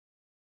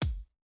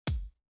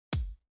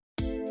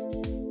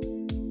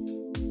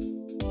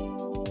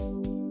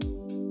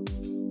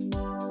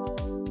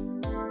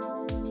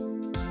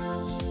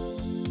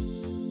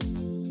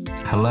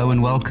Hello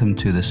and welcome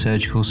to the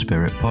Surgical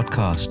Spirit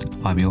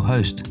podcast. I'm your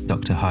host,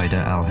 Dr.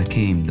 Haider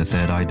Al-Hakim, the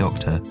Third Eye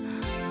Doctor.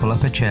 Pull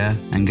up a chair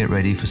and get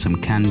ready for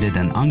some candid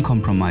and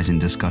uncompromising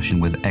discussion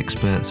with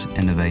experts,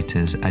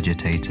 innovators,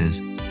 agitators,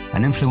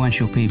 and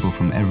influential people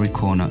from every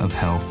corner of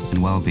health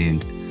and well-being.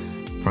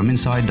 From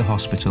inside the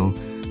hospital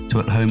to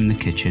at home in the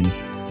kitchen,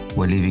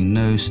 we're leaving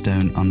no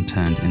stone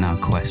unturned in our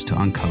quest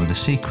to uncover the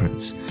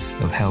secrets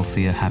of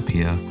healthier,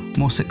 happier,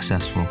 more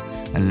successful,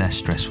 and less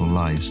stressful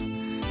lives.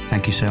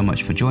 Thank you so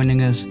much for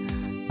joining us,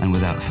 and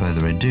without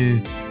further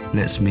ado,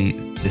 let's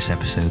meet this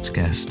episode's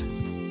guest.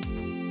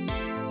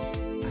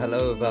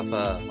 Hello,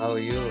 Vafa. How are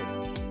you?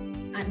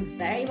 I'm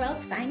very well,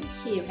 thank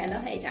you. Hello,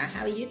 Haider.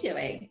 How are you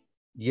doing?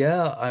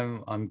 Yeah,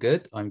 I'm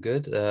good. I'm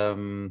good.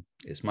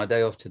 It's my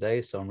day off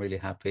today, so I'm really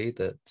happy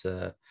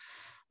that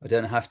I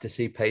don't have to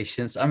see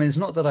patients. I mean, it's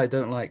not that I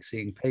don't like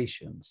seeing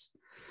patients.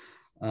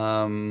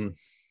 I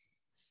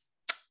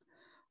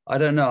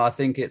don't know. I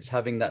think it's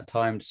having that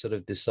time to sort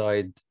of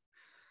decide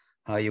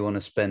how you want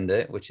to spend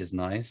it, which is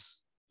nice.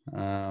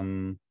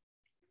 But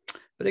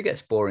it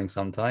gets boring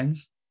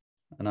sometimes.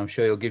 And I'm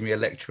sure you'll give me a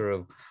lecture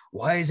of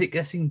why is it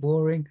getting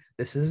boring?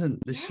 This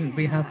shouldn't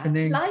be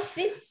happening. Life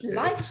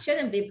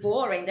shouldn't be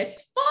boring.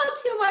 There's far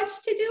too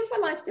much to do for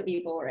life to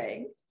be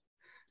boring.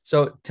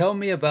 So tell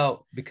me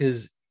about,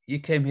 because you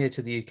came here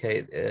to the UK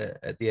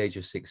at the age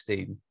of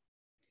 16.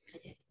 I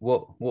did.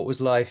 What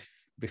was life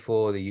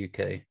before the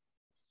UK?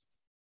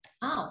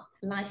 Oh,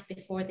 life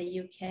before the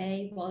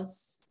UK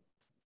was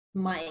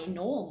my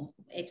norm.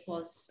 It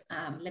was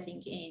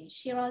living in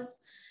Shiraz,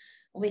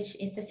 which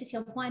is the city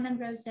of wine and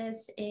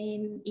roses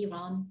in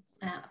Iran.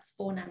 I was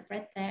born and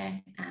bred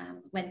there,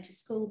 went to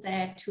school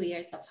there, 2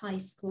 years of high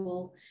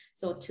school.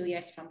 So 2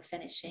 years from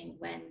finishing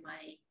when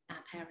my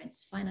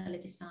parents finally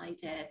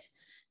decided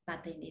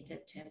that they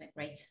needed to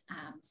immigrate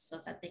so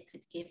that they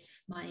could give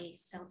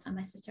myself and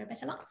my sister a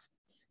better life.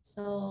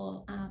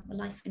 So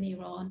life in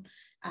Iran,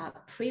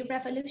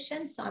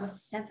 pre-revolution. So I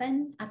was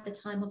 7 at the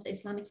time of the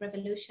Islamic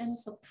Revolution.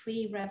 So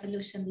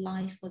pre-revolution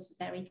life was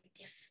very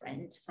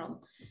different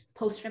from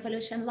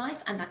post-revolution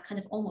life. And that kind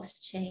of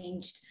almost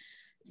changed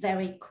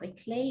very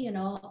quickly, you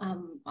know.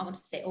 I want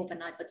to say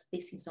overnight, but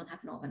these things don't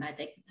happen overnight.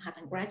 They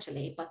happen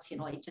gradually. But, you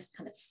know, it just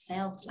kind of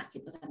felt like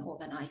it was an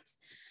overnight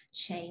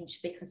change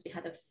because we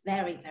had a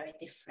very, very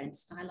different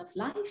style of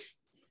life.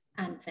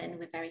 And then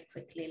we very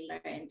quickly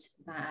learned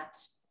that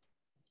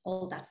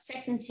all that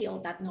certainty,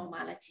 all that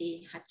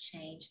normality had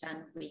changed, and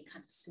we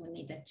kind of soon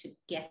needed to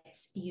get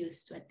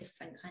used to a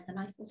different kind of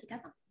life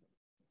altogether,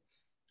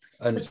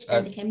 which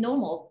then became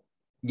normal.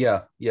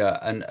 Yeah.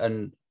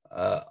 And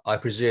I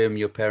presume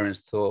your parents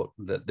thought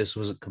that this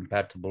wasn't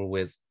compatible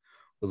with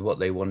what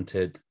they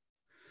wanted,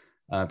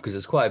 because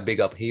it's quite a big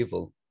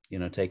upheaval, you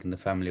know, taking the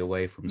family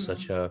away from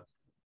such a,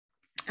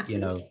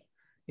 Absolutely.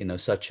 you know,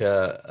 such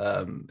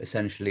a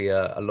essentially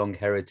a long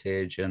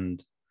heritage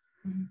and.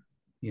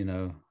 You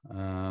know,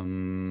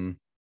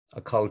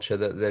 a culture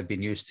that they've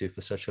been used to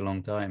for such a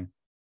long time.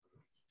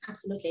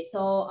 Absolutely.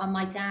 So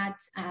my dad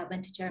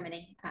went to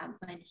Germany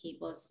when he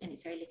was in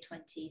his early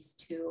 20s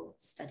to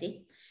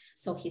study.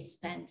 So he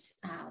spent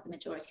the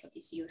majority of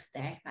his youth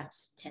there, about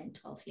 10,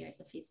 12 years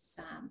of his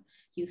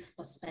youth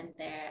was spent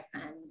there,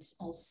 and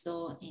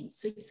also in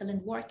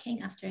Switzerland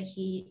working after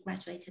he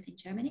graduated in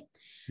Germany.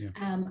 Yeah.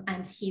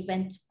 And he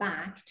went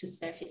back to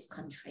serve his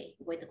country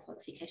with the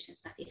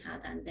qualifications that he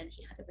had. And then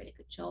he had a really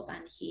good job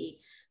and he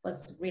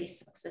was really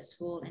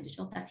successful in the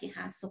job that he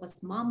had. So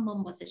was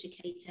mom was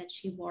educated,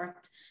 she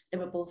worked. They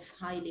were both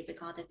highly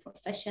regarded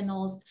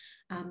professionals.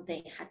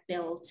 They had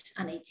built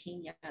an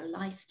 18-year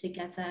life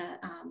together,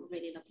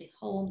 really lovely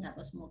home that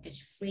was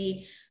mortgage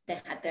free. They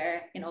had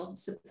their, you know,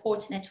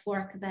 support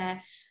network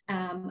there.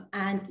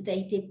 And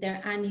they did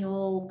their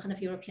annual kind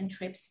of European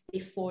trips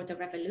before the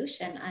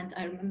revolution. And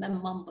I remember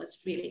mom was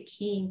really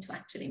keen to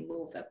actually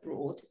move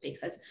abroad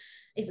because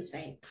it was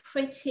very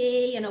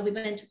pretty. You know, we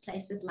went to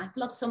places like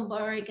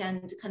Luxembourg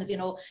and kind of, you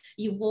know,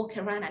 you walk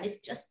around and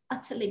it's just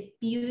utterly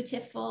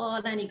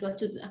beautiful. Then you go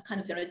to a kind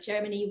of, you know,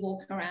 Germany, you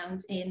walk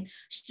around in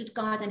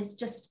Stuttgart and it's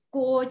just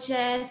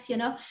gorgeous, you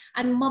know.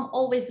 And mom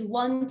always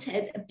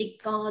wanted a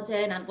big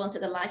garden and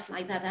wanted a life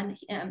like that.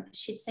 And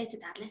she'd say to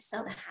dad, let's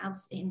sell the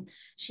house in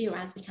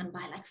Shiraz. We can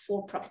buy like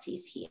 4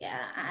 properties here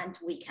and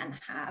we can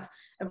have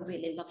a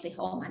really lovely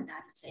home. And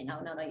dad would say,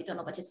 no, you don't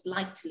know what it's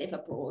like to live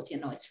abroad. You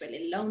know, it's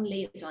really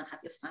lonely. You don't have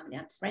your family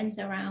and friends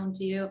around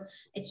you.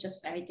 It's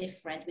just very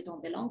different. We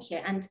don't belong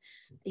here. And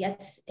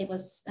yet it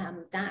was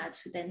dad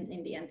who then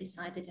in the end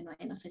decided, you know,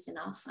 enough is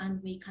enough and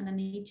we kind of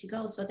need to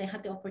go. So they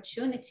had the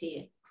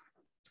opportunity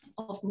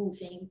of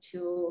moving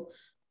to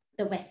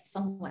the West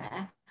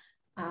somewhere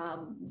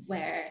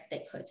where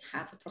they could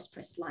have a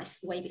prosperous life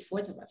way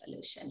before the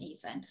revolution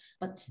even,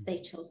 but they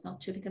chose not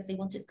to because they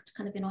wanted to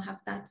kind of, you know, have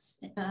that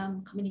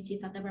community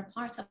that they were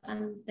part of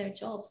and their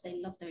jobs, they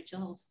loved their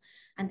jobs.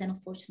 And then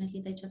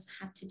unfortunately they just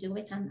had to do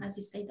it. And as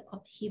you say, the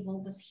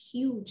upheaval was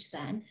huge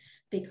then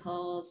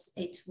because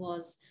it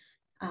was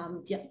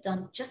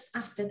done just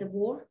after the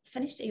war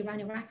finished, the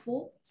Iran-Iraq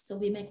war. So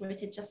we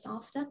migrated just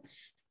after.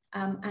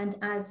 And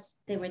as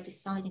they were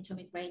deciding to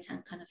migrate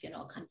and kind of,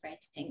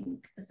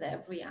 converting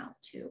the real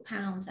to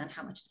pounds and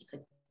how much they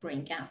could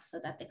bring out so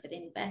that they could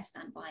invest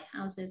and buy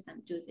houses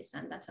and do this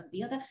and that and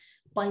the other,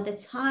 by the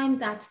time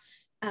that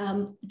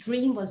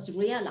dream was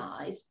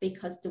realized,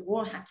 because the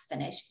war had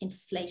finished,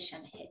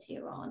 inflation hit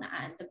Iran,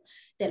 and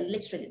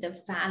literally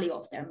the value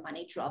of their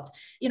money dropped.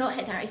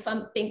 Haidar, if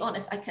I'm being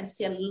honest, I can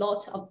see a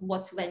lot of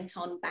what went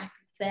on back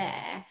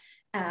then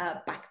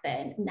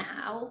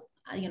now,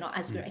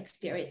 as we're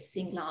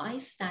experiencing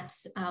life, that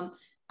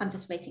I'm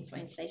just waiting for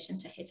inflation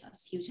to hit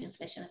us. Huge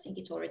inflation. I think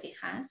it already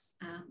has.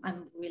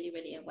 I'm really,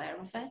 really aware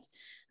of it.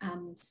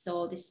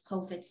 So this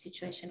COVID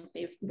situation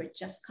we're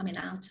just coming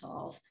out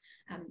of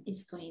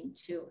is going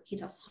to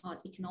hit us hard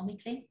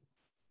economically.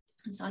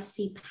 And so I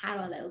see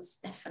parallels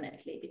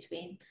definitely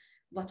between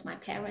what my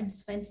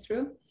parents went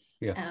through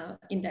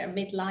in their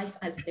midlife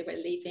as they were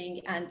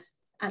leaving, and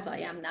as I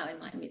am now in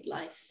my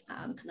midlife,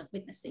 kind of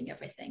witnessing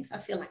everything. So I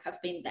feel like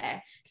I've been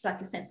there. It's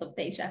like a sense of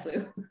deja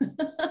vu.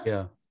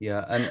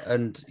 Yeah.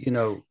 And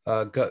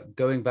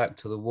going back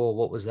to the war,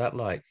 what was that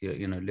like?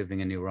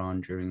 Living in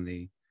Iran during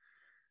the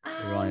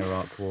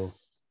Iran-Iraq war.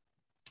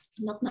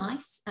 Not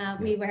nice.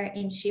 We were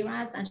in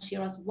Shiraz, and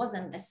Shiraz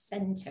wasn't the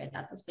center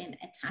that was being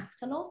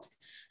attacked a lot.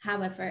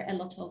 However, a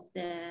lot of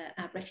the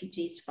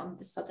refugees from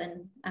the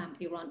southern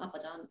Iran,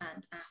 Abadan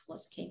and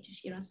Ahvaz, came to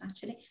Shiraz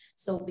actually.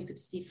 So we could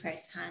see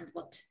firsthand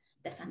what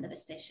death and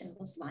devastation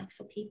was like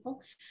for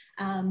people.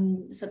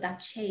 So that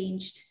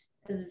changed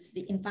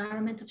the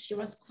environment of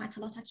Shiraz quite a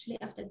lot actually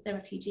after the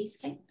refugees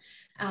came.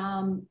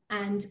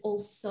 And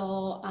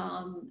also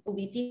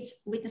we did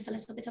witness a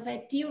little bit of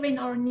it during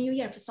our New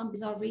Year for some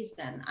bizarre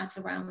reason. At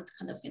around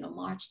kind of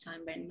March time,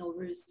 when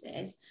Nowruz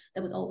is,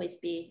 there would always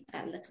be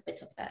a little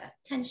bit of a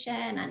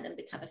tension, and then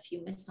we'd have a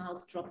few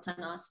missiles dropped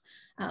on us,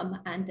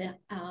 and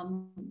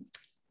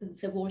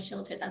the war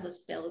shelter that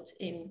was built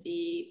in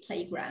the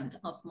playground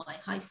of my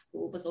high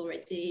school was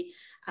already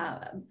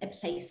a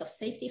place of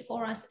safety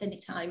for us.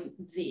 Anytime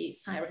the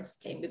sirens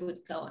came, we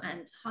would go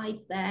and hide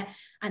there.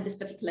 And this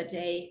particular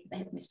day, the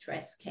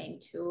headmistress came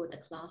to the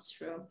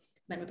classroom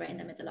when we were in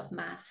the middle of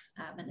math,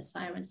 when the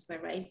sirens were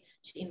raised.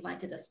 She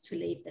invited us to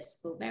leave the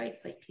school very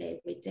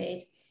quickly. We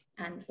did.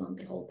 And lo and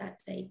behold, that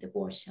day, the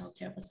war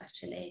shelter was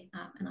actually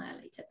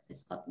annihilated, this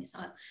Scud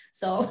missile.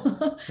 So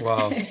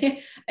wow.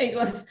 it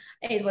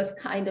was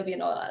kind of,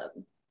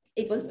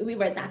 we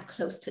were that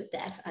close to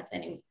death at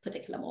any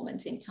particular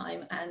moment in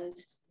time. And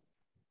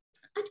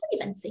I don't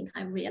even think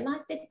I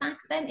realized it back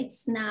then.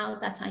 It's now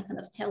that I kind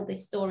of tell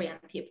this story and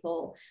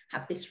people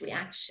have this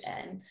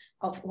reaction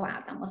of, wow,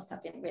 that must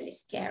have been really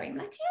scary. I'm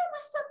like, yeah, it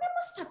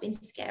must have been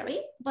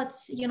scary. But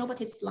you know what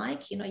it's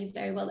like, you're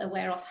very well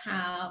aware of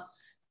how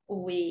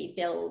we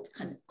build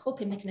kind of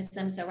coping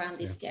mechanisms around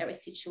these scary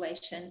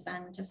situations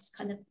and just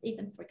kind of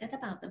even forget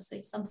about them. So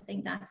it's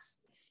something that's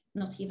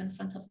not even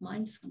front of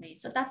mind for me.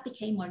 So that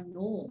became our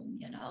norm,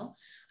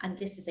 and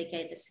this is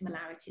again the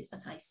similarities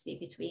that I see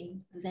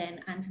between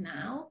then and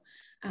now,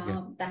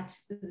 that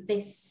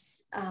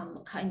this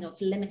kind of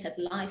limited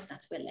life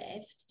that we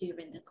lived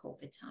during the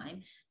COVID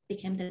time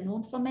became the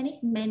norm for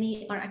many.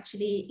 Many are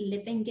actually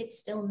living it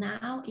still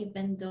now,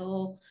 even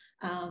though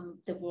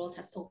the world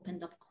has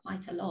opened up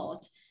quite a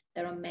lot.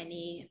 There are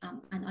many,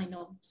 and I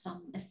know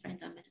a friend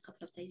I met a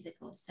couple of days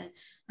ago said,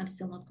 I'm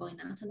still not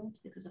going out a lot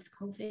because of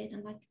COVID.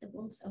 And like, the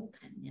world's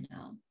open,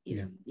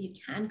 you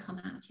can come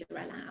out, you're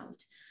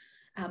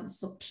allowed.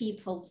 So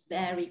people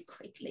very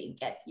quickly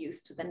get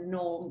used to the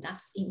norm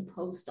that's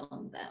imposed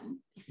on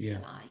them, if you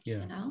like,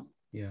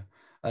 Yeah.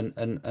 And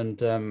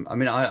I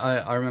mean,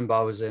 I remember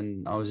I was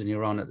in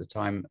Iran at the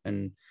time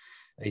in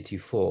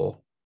 '84.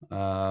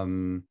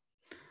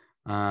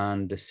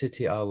 And the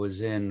city I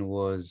was in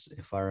was,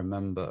 if I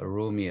remember,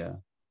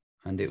 Urumia,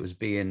 and it was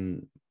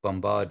being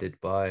bombarded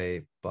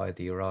by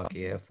the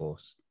Iraqi Air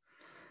Force,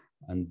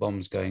 and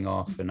bombs going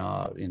off, and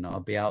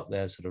I'll be out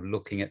there sort of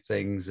looking at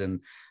things,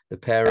 and the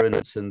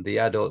parents and the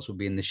adults would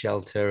be in the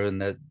shelter,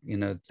 and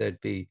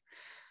they'd be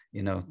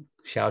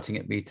shouting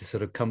at me to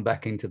sort of come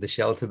back into the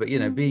shelter. But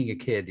being a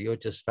kid, you're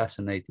just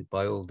fascinated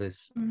by all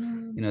this,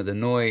 the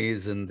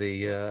noise and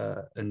the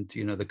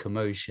the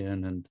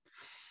commotion and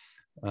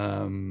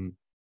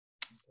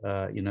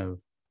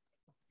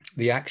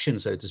the action,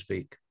 so to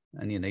speak,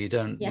 and you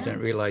don't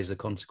realize the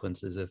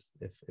consequences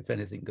if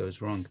anything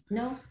goes wrong.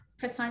 No,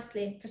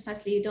 precisely.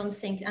 You don't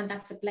think, and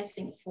that's a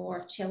blessing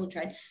for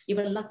children. You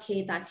were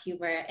lucky that you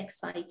were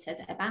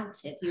excited about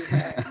it. You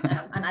were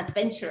an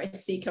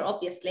adventurous seeker,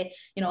 obviously.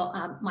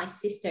 My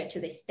sister to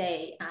this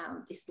day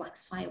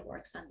dislikes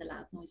fireworks and the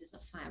loud noises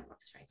of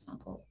fireworks, for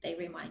example. They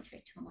remind her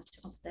too much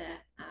of the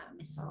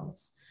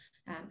missiles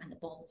and the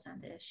bombs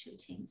and the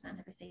shootings and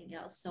everything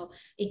else. So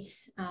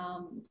it's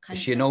Is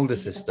she an older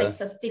sister?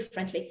 Affects us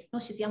differently. No,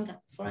 she's younger,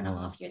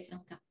 4.5 years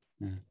younger.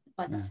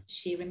 But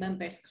she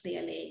remembers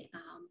clearly.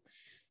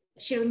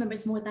 She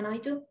remembers more than I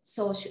do.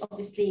 So she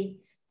obviously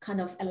kind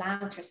of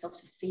allowed herself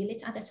to feel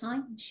it at the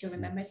time. She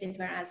remembers it,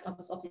 whereas I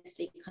was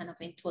obviously kind of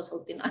in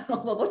total denial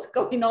of what was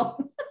going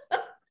on.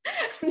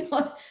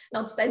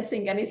 not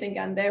sensing anything,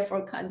 and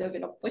therefore kind of,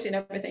 pushing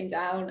everything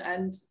down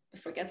and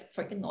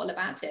forgetting all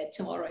about it.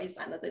 Tomorrow is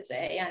another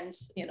day, and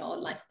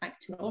life back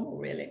to normal,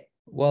 really.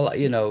 Well,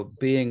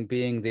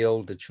 being the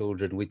older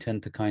children, we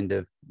tend to kind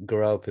of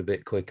grow up a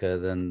bit quicker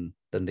than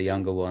the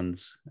younger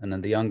ones, and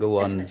then the younger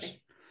ones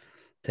Definitely.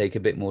 take a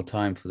bit more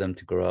time for them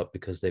to grow up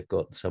because they've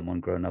got someone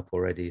grown up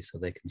already, so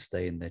they can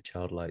stay in their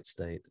childlike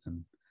state.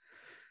 And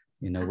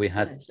we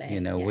had,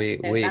 yes,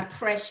 there's that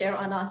pressure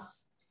on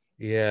us.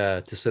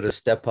 Yeah, to sort of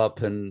step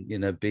up and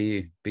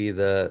be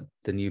the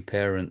new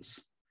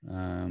parents,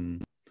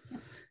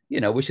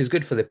 which is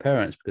good for the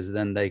parents, because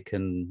then they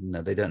can,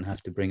 they don't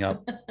have to bring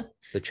up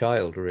the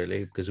child,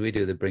 really, because we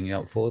do the bringing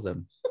up for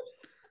them.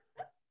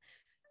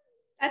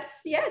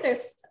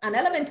 There's an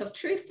element of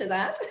truth to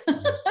that.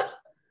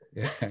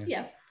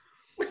 Yeah.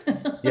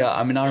 Yeah, I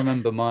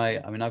remember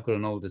I've got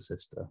an older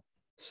sister,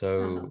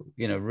 so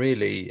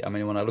really,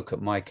 when I look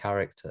at my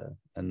character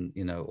and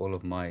all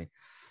of my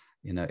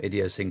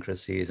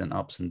idiosyncrasies and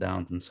ups and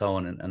downs and so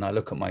on, and I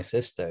look at my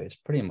sister, it's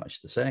pretty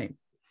much the same.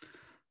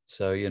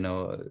 So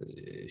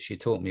she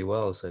taught me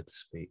well, so to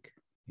speak.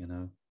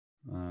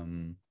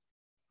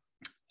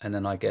 And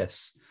then I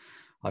guess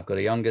I've got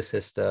a younger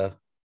sister,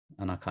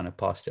 and I kind of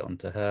passed it on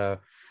to her.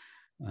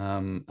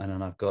 And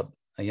then I've got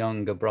a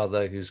younger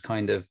brother who's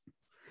kind of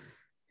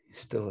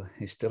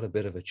he's still a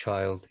bit of a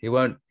child. He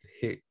won't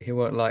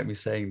like me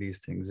saying these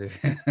things if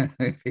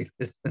he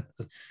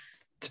listens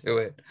to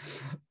it.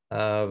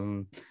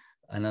 And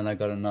then I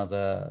got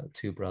another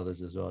 2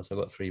 brothers as well. So I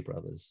got 3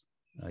 brothers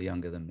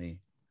younger than me.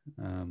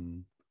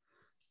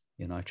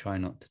 I try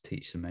not to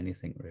teach them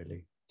anything,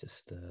 really.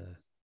 Just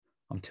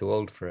I'm too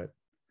old for it,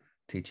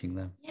 teaching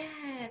them.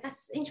 Yeah,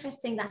 that's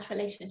interesting, that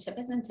relationship,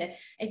 isn't it?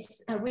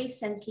 It's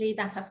recently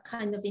that I've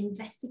kind of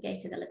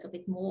investigated a little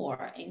bit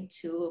more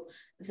into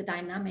the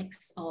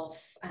dynamics of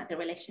the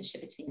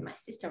relationship between my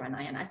sister and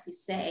I. And as you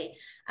say,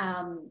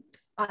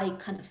 I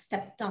kind of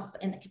stepped up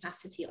in the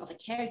capacity of a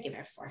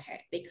caregiver for her,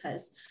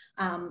 because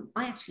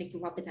I actually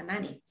grew up with a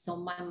nanny. So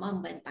my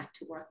mom went back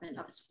to work when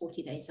I was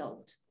 40 days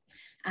old.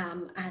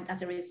 And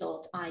as a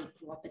result, I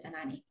grew up with a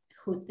nanny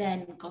who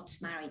then got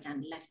married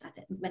and left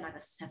when I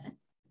was 7.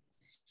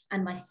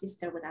 And my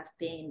sister would have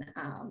been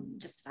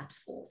just about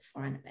 4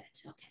 and a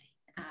bit. Okay.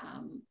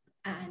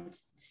 And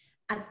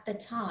at the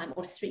time,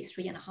 or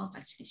 3.5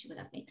 actually, she would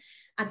have been.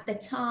 At the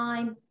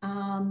time,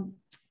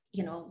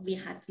 we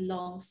had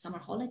long summer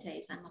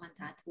holidays, and mom and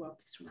dad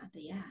worked throughout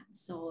the year.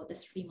 So the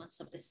 3 months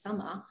of the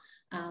summer,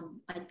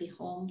 I'd be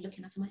home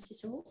looking after my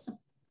sister also.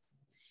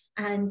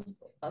 And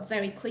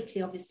very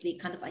quickly, obviously,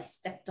 kind of I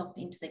stepped up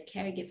into the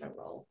caregiver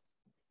role.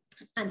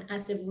 And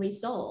as a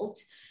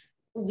result,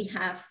 we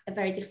have a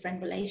very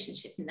different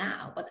relationship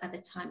now, but at the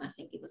time, I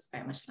think it was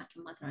very much like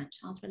a mother and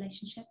child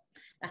relationship,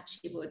 that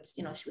she would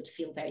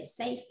feel very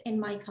safe in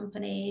my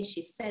company.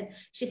 She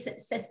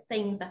says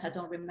things that I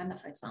don't remember.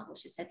 For example,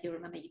 she said, "Do you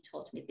remember you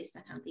taught me this,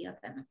 that, and the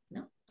other?"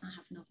 No, I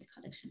have no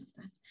recollection of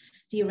that.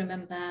 "Do you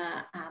remember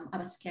I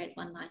was scared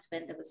one night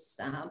when there was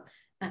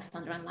a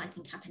thunder and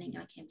lightning happening?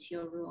 I came to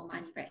your room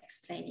and you were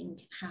explaining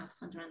how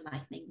thunder and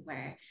lightning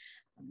were."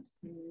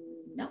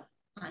 No,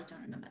 I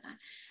don't remember that.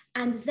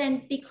 And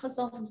then because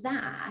of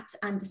that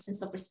and the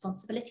sense of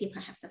responsibility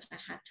perhaps that I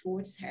had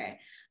towards her,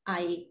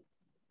 I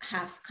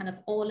have kind of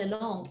all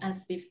along,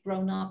 as we've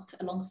grown up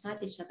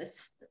alongside each other,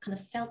 kind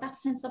of felt that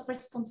sense of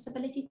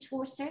responsibility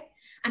towards her.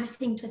 And I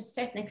think to a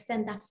certain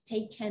extent that's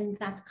taken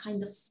that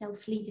kind of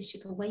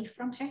self-leadership away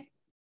from her.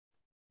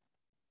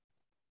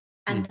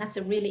 And that's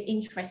a really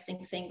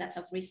interesting thing that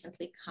I've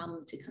recently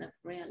come to kind of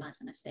realize.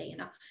 And I say,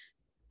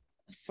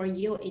 for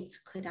you, it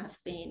would have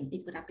been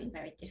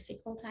very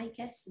difficult, I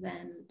guess,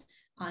 when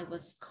I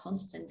was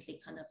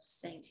constantly kind of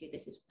saying to you,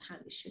 this is how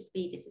you should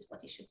be, this is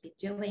what you should be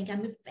doing.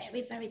 And we're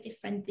very, very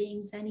different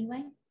beings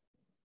anyway.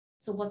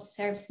 So what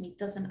serves me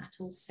doesn't at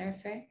all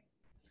serve her.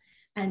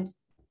 And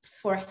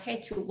for her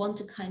to want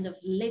to kind of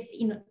live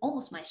in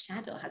almost my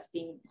shadow has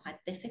been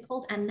quite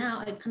difficult. And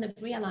now I kind of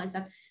realized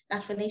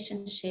that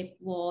relationship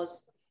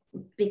was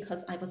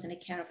because I was in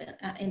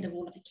the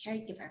role of a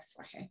caregiver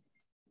for her.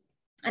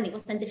 And it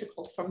wasn't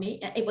difficult for me.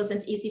 It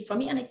wasn't easy for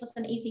me, and it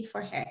wasn't easy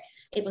for her.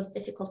 It was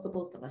difficult for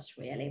both of us,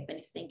 really, when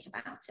you think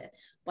about it.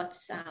 But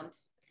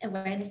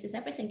awareness is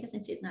everything,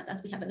 isn't it? Now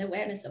that we have an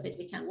awareness of it,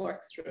 we can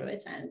work through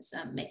it and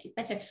make it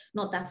better.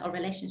 Not that our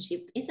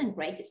relationship isn't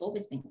great. It's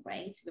always been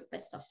great. We're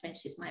best of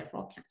friends. She's my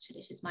rock,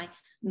 actually. She's my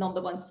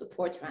 #1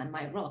 supporter and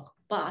my rock.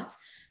 But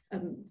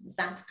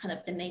that kind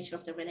of the nature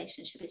of the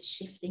relationship is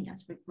shifting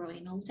as we're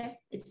growing older.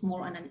 It's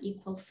more on an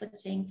equal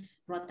footing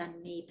rather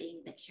than me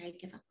being the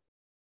caregiver.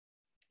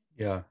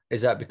 Yeah.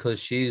 Is that because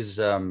she's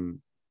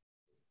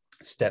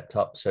stepped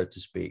up, so to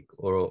speak,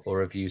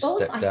 or have you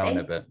stepped down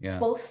a bit? Yeah.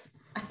 Both.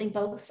 I think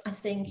both. I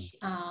think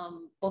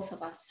both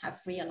of us have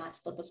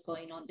realized what was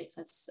going on,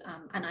 because,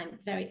 and I'm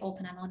very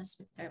open and honest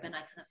with her when I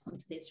kind of come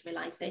to these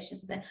realizations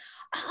and say,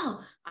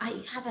 "Oh,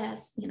 I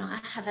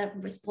have a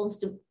response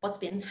to what's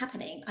been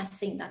happening. I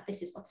think that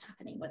this is what's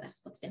happening, or that's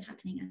what's been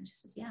happening." And she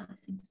says, "Yeah, I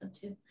think so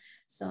too."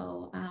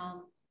 So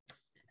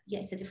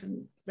it's a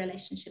different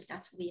relationship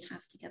that we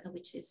have together,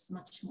 which is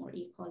much more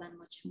equal and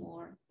much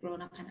more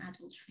grown up and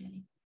adult,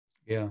 really.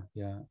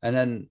 Yeah.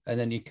 And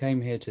then you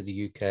came here to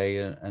the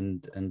UK,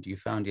 and you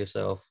found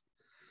yourself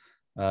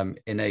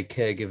in a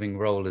caregiving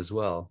role as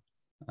well.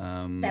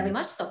 Very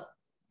much so.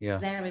 Yeah.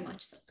 Very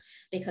much so.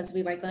 Because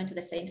we were going to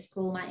the same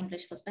school. My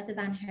English was better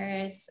than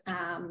hers.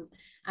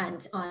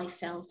 And I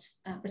felt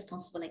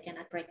responsible again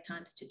at break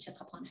times to check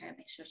up on her,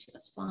 make sure she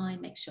was fine,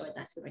 make sure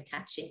that we were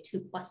catching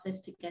 2 buses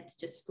to get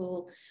to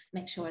school,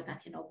 make sure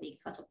that, we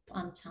got up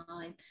on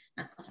time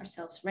and got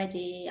ourselves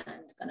ready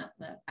and gone up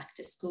back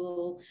to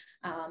school.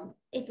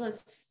 It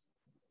was,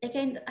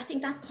 again, I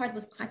think that part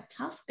was quite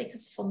tough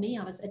because for me,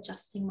 I was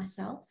adjusting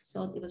myself.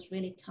 So it was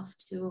really tough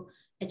to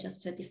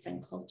adjust to a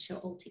different culture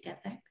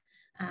altogether.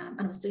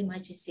 And I was doing my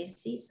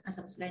GCSEs as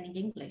I was learning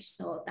English.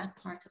 So that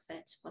part of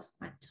it was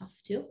quite tough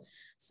too.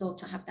 So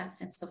to have that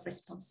sense of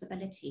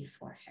responsibility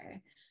for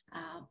her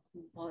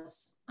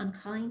was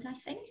unkind, I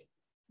think.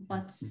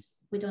 But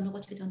we don't know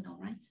what we don't know,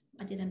 right?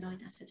 I didn't know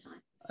it at the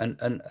time.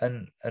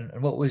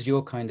 And what was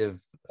your kind of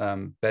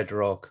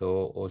bedrock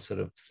or sort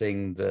of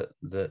thing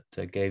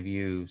that gave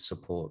you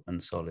support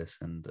and solace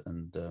and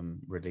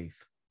relief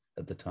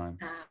at the time?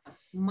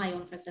 My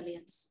own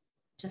resilience,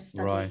 just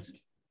studying. Right.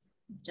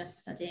 Just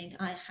studying.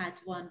 I had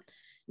one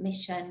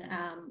mission.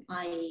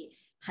 I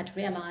had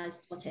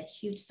realized what a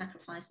huge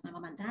sacrifice my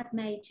mom and dad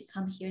made to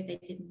come here. They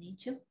didn't need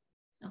to.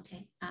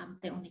 Okay.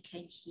 They only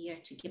came here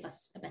to give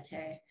us a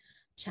better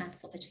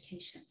chance of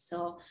education.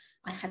 So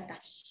I had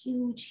that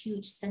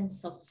huge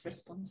sense of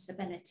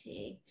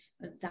responsibility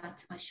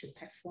that I should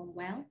perform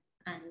well.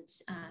 And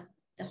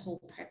the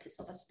whole purpose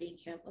of us being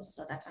here was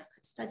so that I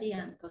could study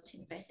and go to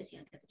university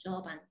and get a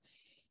job and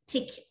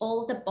tick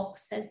all the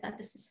boxes that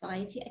the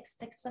society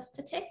expects us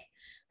to tick.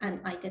 And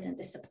I didn't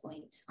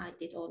disappoint. I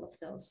did all of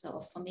those.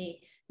 So for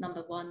me,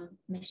 number one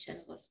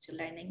mission was to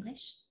learn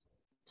English,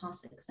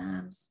 pass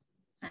exams,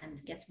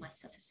 and get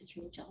myself a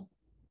secure job.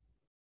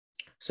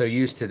 So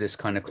used to this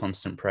kind of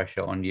constant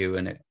pressure on you,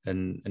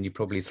 and you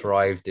probably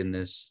thrived in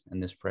this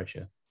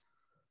pressure.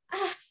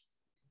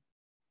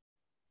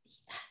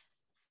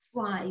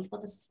 Thrive.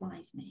 What does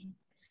thrive mean?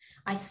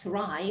 I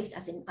thrived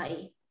as in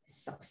I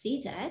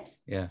succeeded.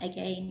 Yeah.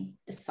 Again,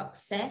 the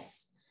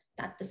success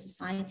that the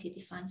society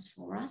defines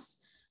for us,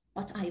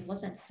 but I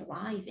wasn't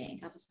thriving.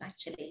 I was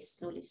actually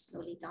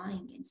slowly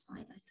dying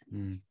inside, I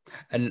think.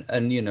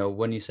 And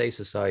when you say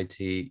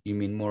society, you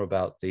mean more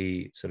about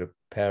the sort of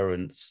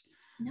parents?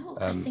 No,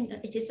 I think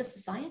that it is the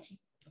society.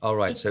 All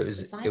right. So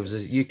it was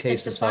a UK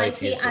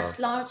society as well. At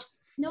large.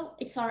 No,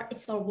 it's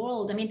our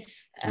world. I mean,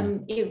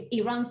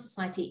 Iran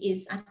society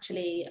is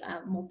actually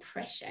more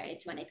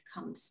pressured when it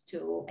comes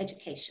to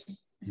education.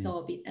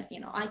 So,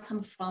 I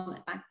come from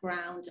a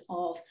background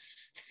of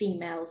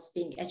females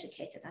being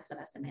educated as well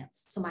as the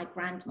males. So my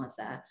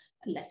grandmother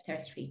left her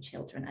 3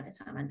 children at a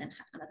time and then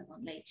had another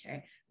one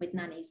later with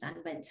nannies and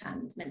went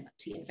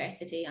to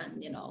university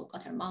and,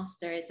 got her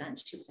master's,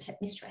 and she was a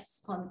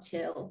headmistress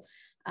until,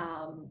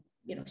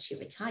 she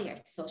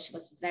retired. So she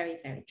was very,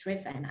 very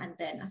driven. And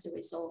then as a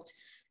result,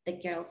 the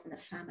girls in the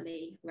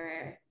family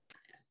were,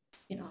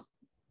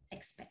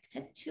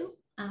 expected to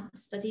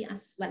study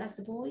as well as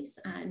the boys.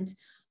 And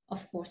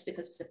of course,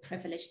 because it was a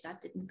privilege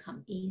that didn't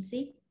come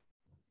easy,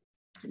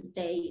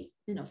 they,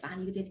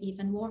 valued it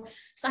even more.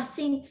 So I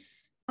think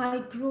I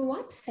grew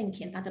up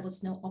thinking that there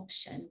was no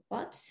option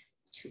but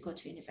to go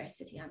to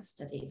university and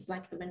study. It was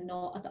like there were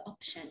no other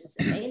options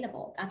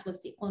available. That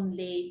was the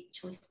only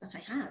choice that I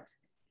had.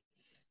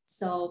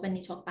 So when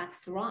you talk about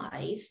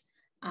thrive,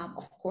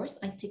 of course,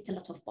 I ticked a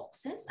lot of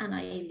boxes and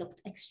I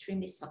looked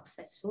extremely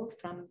successful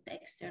from the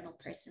external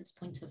person's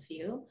point of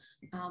view,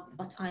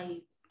 but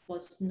I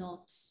was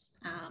not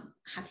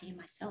happy in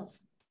myself.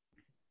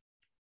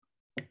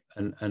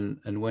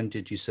 And when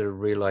did you sort of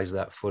realize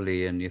that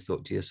fully, and you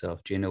thought to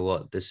yourself, do you know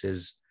what, this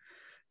is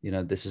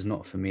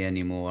not for me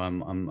anymore.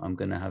 I'm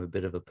going to have a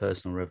bit of a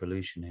personal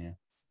revolution here.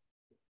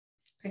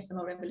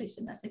 Personal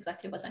revolution, that's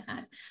exactly what I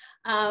had.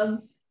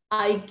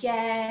 I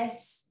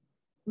guess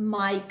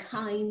my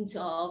kind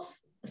of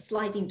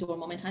sliding door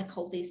moment, I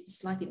call this the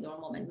sliding door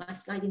moment. My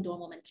sliding door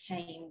moment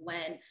came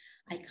when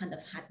I kind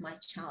of had my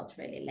child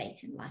really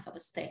late in life. I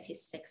was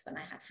 36 when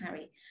I had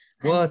Harry.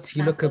 What?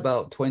 You look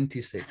about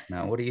 26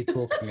 now. What are you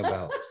talking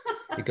about?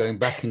 You're going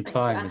back in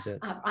time, is it?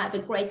 I have a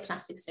great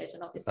plastic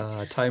surgeon,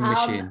 obviously. Time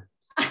machine.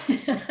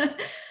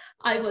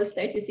 I was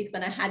 36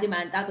 when I had him,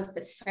 and that was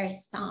the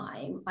first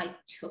time I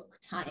took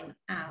time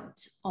out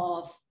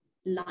of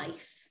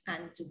life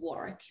and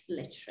work,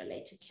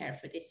 literally, to care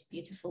for this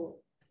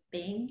beautiful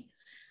being.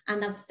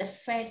 And that was the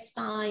first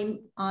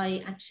time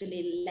I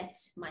actually let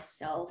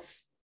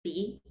myself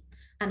be.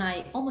 And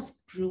I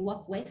almost grew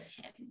up with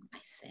him, I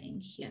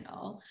think,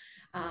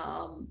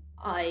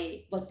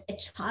 I was a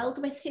child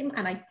with him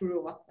and I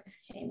grew up with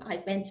him.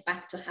 I went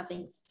back to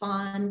having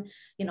fun,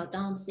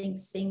 dancing,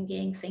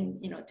 singing,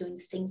 doing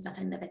things that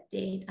I never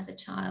did as a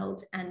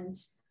child. And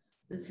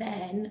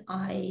then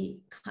I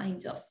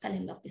kind of fell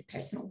in love with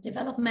personal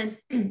development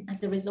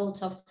as a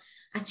result of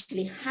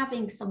actually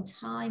having some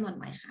time on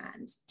my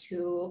hands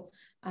to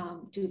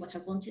do what I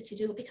wanted to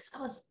do, because I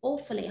was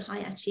awfully high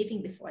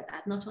achieving before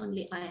that. Not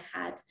only I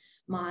had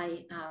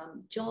my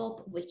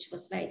job, which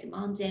was very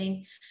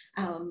demanding,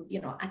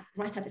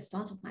 right at the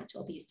start of my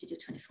job, I used to do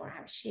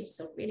 24-hour shifts,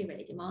 so really,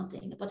 really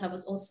demanding. But I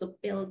was also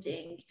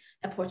building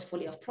a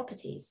portfolio of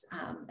properties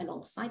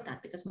alongside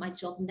that, because my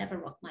job never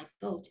rocked my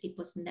boat. It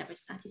was never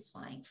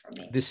satisfying for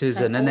me. This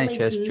is an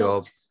NHS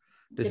job.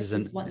 This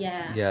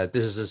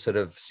is a sort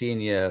of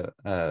senior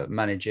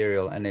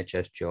managerial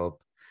NHS job.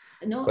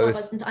 No, I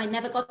wasn't. I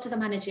never got to the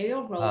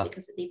managerial role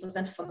because it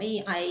wasn't for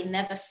me. I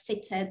never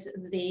fitted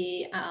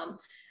the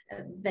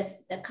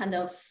kind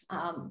of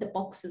the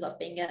boxes of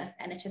being an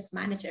NHS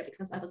manager,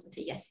 because I wasn't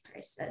a yes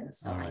person.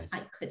 So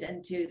I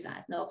couldn't do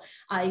that. No,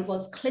 I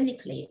was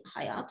clinically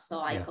high up.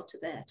 So I got to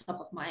the top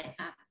of my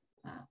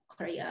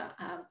career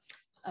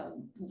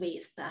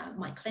with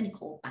my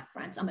clinical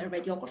backgrounds. I'm a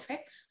radiographer.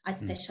 I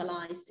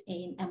specialized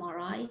in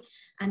MRI,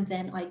 and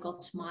then I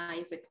got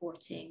my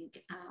reporting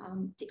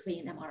degree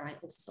in MRI,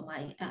 also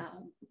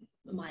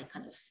my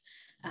kind of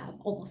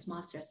almost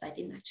master's. I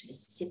didn't actually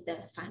sit the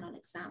final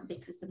exam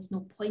because there was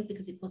no point,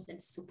 because it wasn't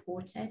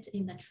supported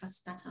in the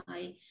trust that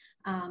I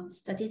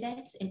studied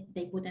it.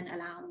 They wouldn't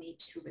allow me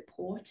to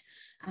report,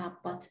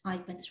 but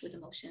I went through the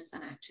motions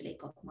and actually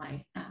got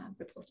my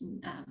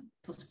reporting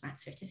postgrad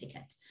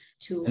certificate.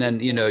 And then,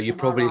 you MRIs.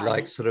 probably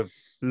like sort of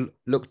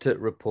looked at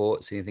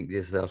reports and you think to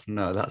yourself,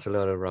 no, that's a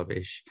load of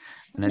rubbish.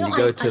 And then you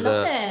go to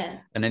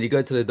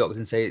the doctor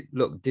and say,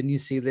 look, didn't you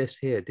see this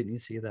here? Didn't you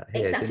see that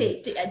here?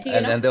 Exactly.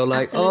 And then they're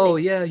like, oh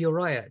yeah, you're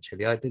right,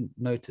 actually, I didn't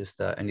notice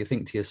that. And you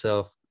think to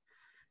yourself,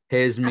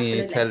 here's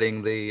me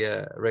telling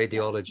the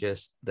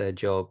radiologist their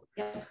job.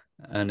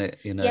 And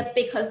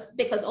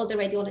because all the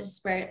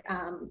radiologists were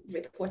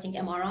reporting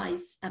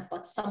MRIs,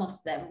 but some of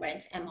them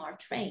weren't MR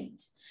trained,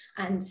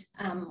 and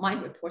my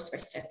reports were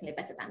certainly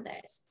better than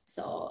theirs.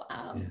 So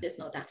there's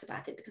no doubt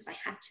about it, because I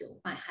had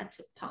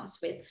to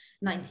pass with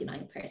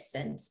 99%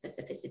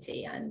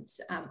 specificity and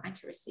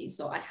accuracy.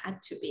 So I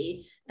had to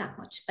be that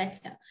much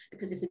better,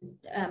 because it's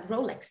a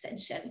role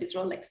extension. With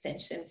role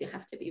extensions, you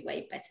have to be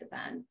way better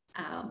than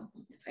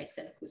the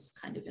person who's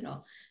kind of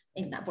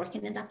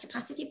working in that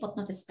capacity, but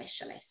not a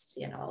specialist,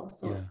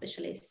 so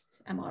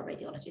specialist MR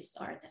radiologists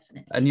are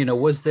definitely.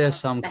 And was there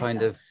some better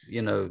kind of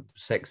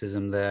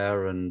sexism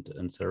there and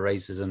sort of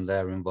racism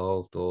there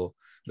involved, or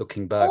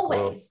looking back?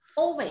 Always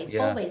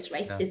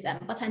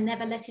racism, but I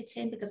never let it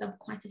in, because I'm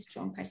quite a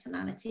strong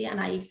personality, and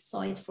I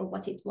saw it for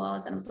what it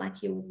was, and I was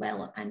like, you're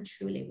well and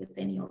truly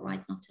within your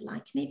right not to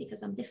like me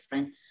because I'm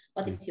different,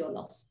 but it's your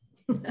loss.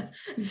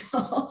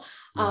 So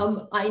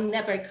I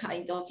never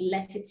kind of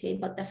let it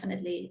in, but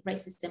definitely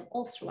racism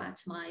all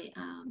throughout my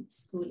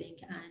schooling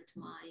and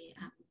my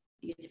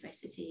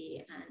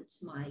university and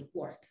my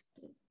work,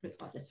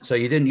 regardless. So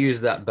you didn't use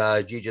that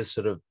badge, you just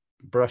sort of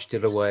brushed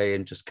it away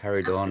and just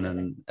carried on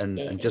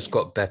and just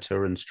got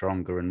better and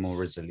stronger and more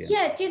resilient.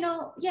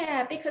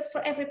 Because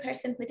for every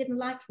person who didn't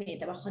like me,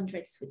 there were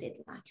hundreds who did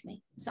like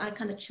me. So I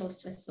kind of chose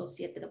to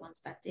associate with the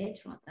ones that did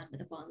rather than with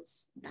the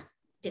ones that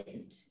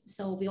didn't.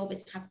 So we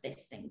always have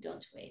this thing,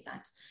 don't we,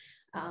 that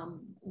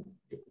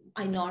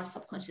I know our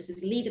subconscious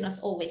is leading us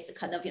always to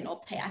kind of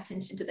pay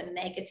attention to the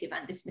negative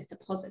and dismiss the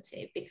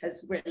positive,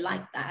 because we're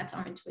like that,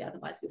 aren't we?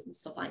 Otherwise we wouldn't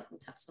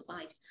have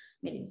survived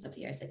millions of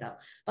years ago.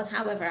 But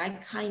however, I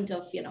kind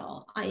of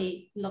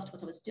I loved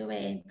what I was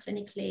doing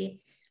clinically,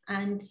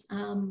 and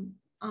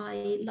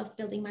I loved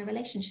building my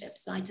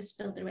relationships. So I just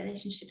built the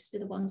relationships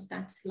with the ones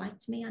that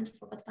liked me and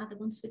forgot about the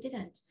ones who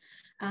didn't.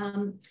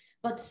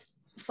 But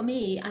for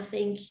me, I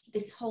think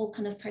this whole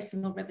kind of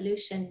personal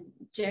revolution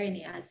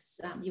journey,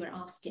 as you were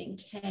asking,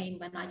 came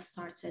when I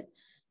started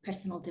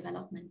personal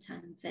development,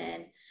 and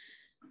then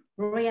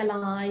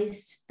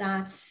realized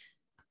that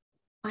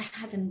I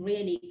hadn't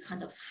really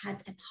kind of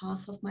had a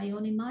path of my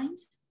own in mind.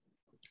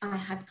 I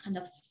had kind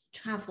of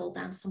traveled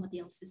down somebody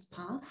else's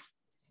path.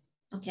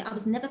 Okay, I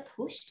was never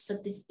pushed, so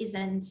this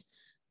isn't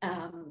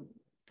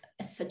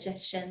a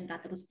suggestion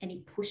that there was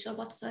any push or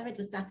whatsoever. It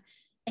was that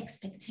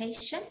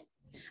expectation.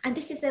 And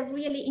this is a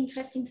really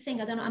interesting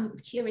thing. I don't know, I'm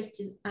curious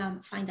to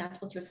find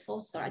out what your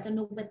thoughts are. I don't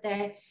know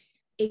whether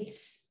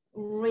it's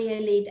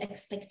really the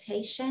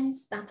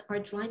expectations that are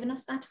driving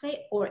us that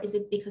way, or is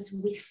it because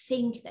we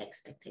think the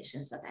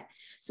expectations are there?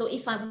 So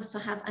if I was to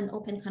have an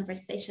open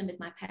conversation with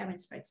my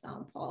parents, for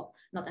example,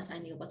 not that I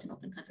knew what an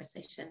open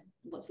conversation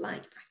was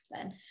like back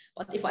then,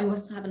 but if I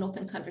was to have an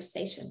open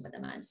conversation with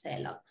them and say,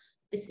 look,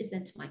 this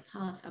isn't my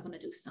path, I want to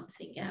do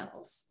something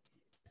else,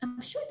 I'm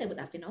sure they would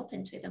have been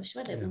open to it. I'm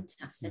sure they wouldn't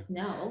have said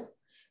no.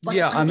 But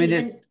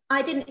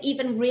I didn't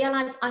even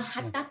realize I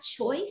had that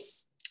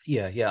choice.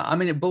 Yeah. I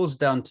mean, it boils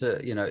down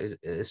to,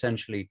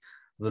 essentially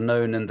the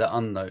known and the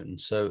unknown.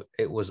 So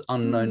it was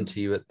unknown to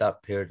you at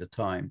that period of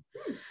time.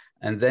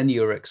 And then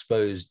you're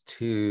exposed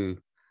to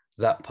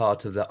that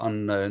part of the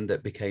unknown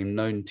that became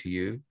known to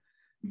you.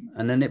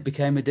 And then it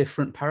became a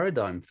different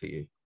paradigm for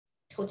you.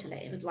 Totally.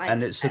 It was like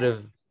and it's sort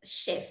of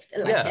shift.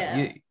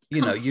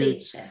 you know,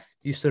 Complete shift.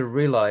 you sort of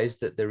realize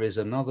that there is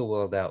another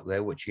world out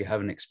there which you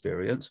haven't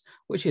experienced,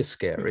 which is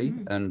scary,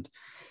 and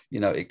you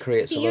know, it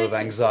creates a lot of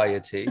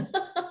anxiety.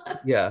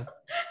 Yeah,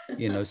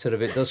 you know, sort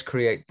of it does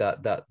create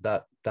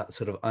that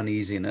sort of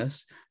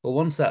uneasiness. But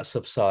once that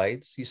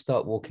subsides, you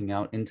start walking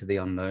out into the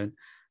unknown,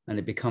 and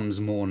it becomes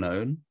more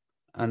known,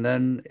 and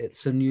then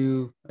it's a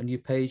new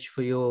page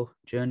for your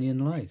journey in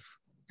life.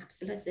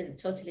 Absolutely, it's a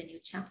totally new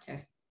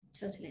chapter.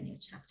 Totally new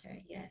chapter.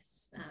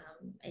 Yes,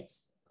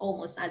 it's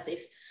almost as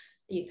if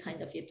you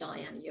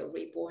die and you're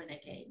reborn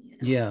again. You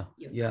know,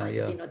 Yeah,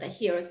 you know, the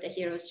hero's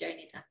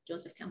journey that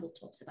Joseph Campbell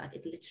talks about.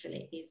 It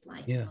literally is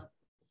like, yeah,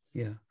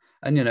 yeah.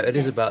 And you know, it death.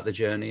 is about the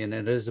journey, and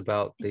it is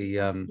about the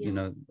you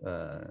know,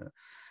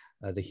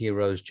 the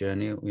hero's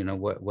journey. You know,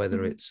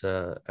 whether it's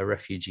a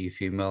refugee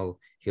female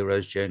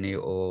hero's journey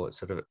or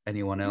sort of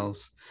anyone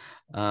else.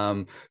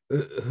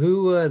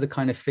 Who were the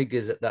kind of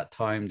figures at that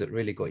time that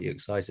really got you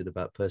excited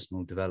about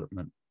personal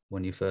development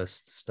when you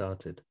first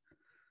started?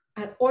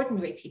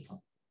 Ordinary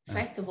people.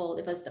 First of all,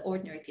 it was the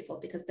ordinary people,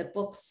 because the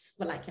books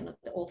were like, you know,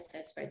 the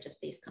authors were just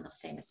these kind of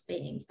famous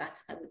beings that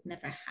I would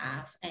never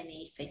have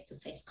any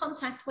face-to-face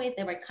contact with.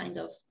 They were kind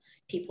of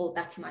people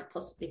that you might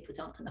possibly put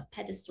on kind of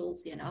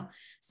pedestals, you know.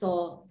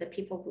 So the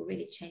people who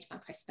really changed my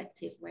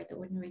perspective were the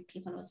ordinary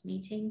people I was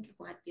meeting,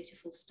 who had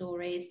beautiful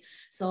stories.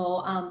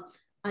 So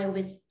I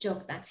always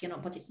joke that, you know,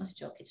 but it's not a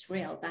joke, it's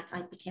real, that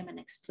I became an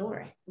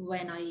explorer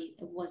when I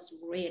was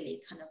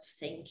really kind of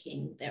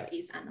thinking there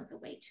is another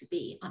way to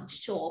be. I'm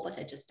sure, but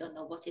I just don't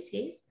know what it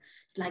is.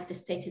 It's like the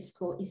status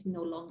quo is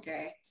no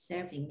longer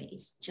serving me.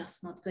 It's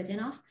just not good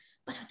enough,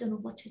 but I don't know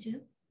what to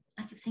do.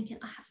 I kept thinking,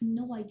 I have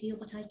no idea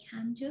what I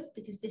can do,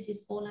 because this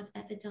is all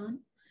I've ever done.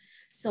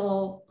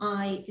 So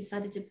I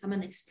decided to become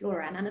an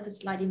explorer. And another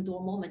sliding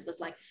door moment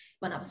was like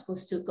when I was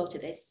supposed to go to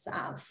this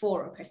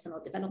forum,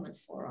 personal development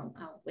forum,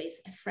 with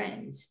a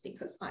friend,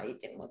 because I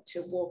didn't want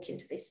to walk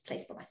into this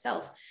place by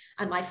myself.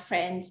 And my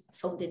friend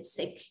phoned in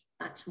sick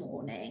that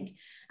morning.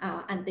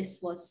 And this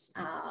was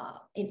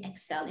in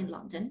Excel in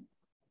London.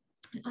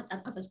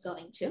 I was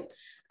going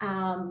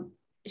to.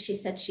 She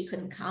said she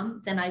couldn't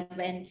come. Then I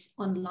went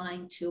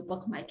online to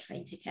book my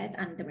train ticket,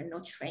 and there were no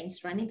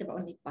trains running. There were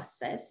only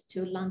buses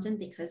to London,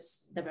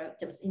 because there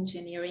was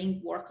engineering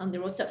work on the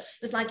road. So it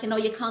was like, you know,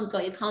 you can't go.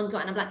 And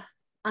I'm like,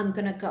 I'm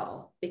going to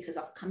go because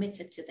I've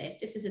committed to this.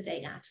 This is a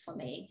day out for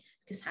me,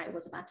 because Harry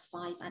was about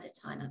 5 at the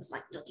time. I was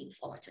like looking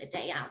forward to a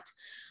day out.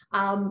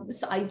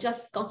 So I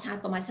just got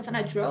out by myself, and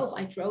I drove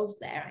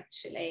there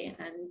actually,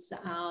 and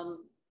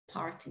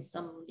parked in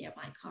some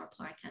nearby car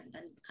park, and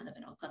then kind of,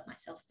 you know, got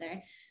myself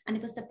there. And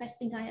it was the best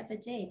thing I ever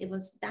did. It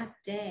was that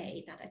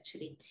day that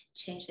actually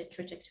changed the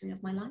trajectory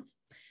of my life,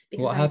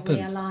 because what happened?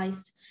 I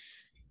realized,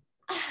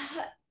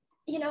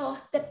 you know,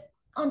 the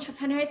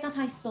entrepreneurs that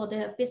I saw,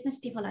 the business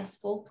people I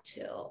spoke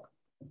to,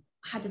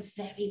 had a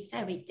very,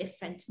 very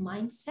different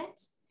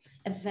mindset,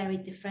 a very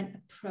different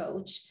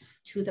approach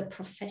to the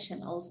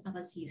professionals I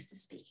was used to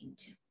speaking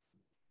to.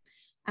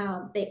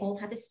 They all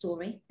had a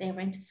story. They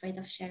weren't afraid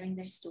of sharing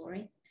their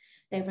story.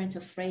 They weren't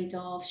afraid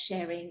of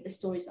sharing the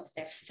stories of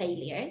their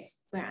failures.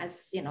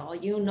 Whereas, you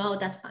know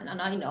that, and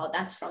I know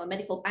that from a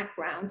medical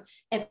background,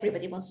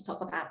 everybody wants to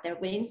talk about their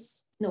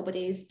wins.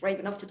 Nobody is brave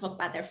enough to talk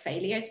about their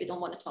failures. We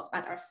don't want to talk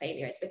about our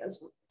failures,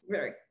 because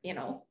we're, you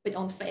know, we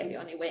don't fail, we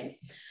only win.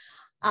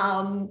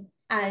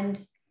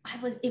 And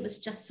it was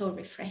just so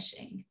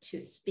refreshing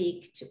to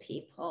speak to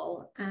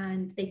people,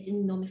 and they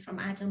didn't know me from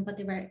Adam, but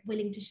they were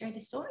willing to share the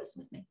stories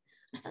with me.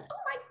 I thought, oh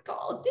my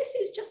God, this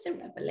is just a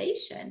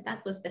revelation.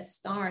 That was the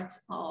start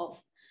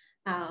of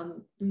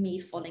me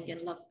falling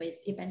in love with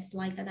events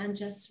like that, and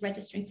just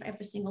registering for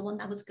every single one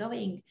that was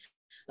going.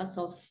 Lots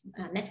of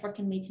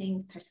networking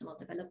meetings, personal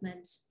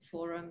development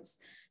forums.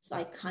 So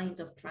I kind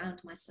of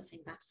drowned myself in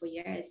that for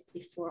years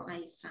before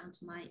I found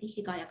my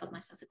Ikigai. I got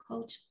myself a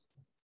coach.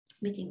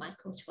 Meeting my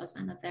coach was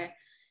another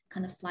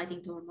kind of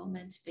sliding door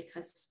moment,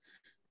 because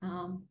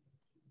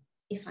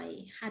if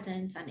I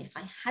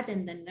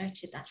hadn't then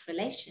nurtured that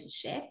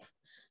relationship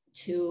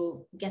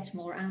to get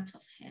more out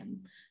of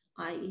him,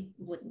 I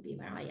wouldn't be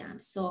where I am.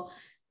 So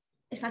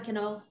it's like, you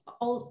know,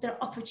 all there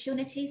are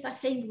opportunities, I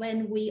think,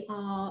 when we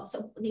are,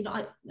 so,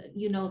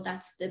 you know,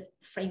 that's the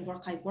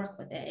framework I work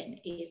within,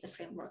 is the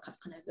framework of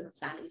kind of, you know,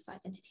 values,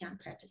 identity, and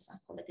purpose. I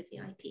call it the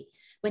VIP.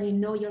 When you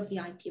know your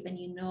VIP, when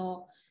you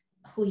know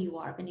who you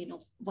are, when you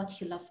know what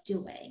you love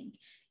doing,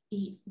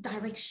 the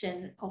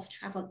direction of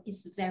travel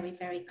is very,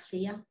 very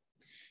clear.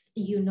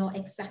 You know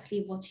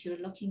exactly what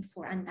you're looking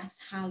for, and that's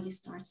how you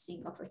start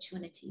seeing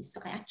opportunities. So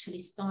I actually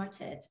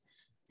started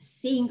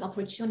seeing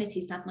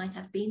opportunities that might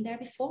have been there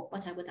before,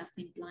 but I would have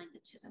been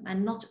blinded to them.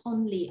 And not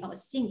only I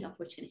was seeing the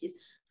opportunities,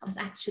 I was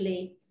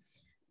actually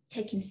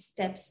taking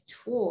steps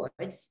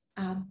towards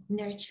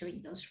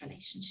nurturing those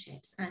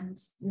relationships, and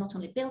not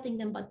only building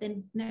them, but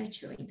then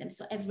nurturing them.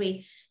 So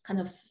every kind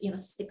of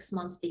 6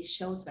 months these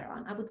shows were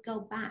on, I would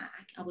go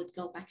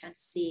back and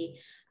see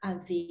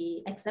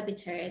the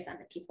exhibitors and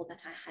the people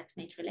that I had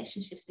made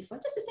relationships before,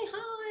 just to say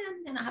hi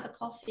and then I have a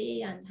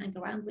coffee and hang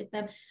around with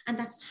them. And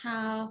that's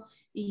how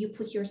you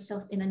put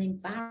yourself in an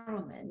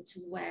environment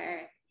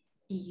where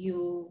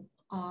you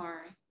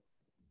are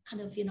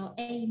kind of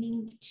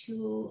aiming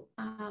to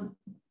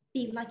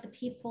be like the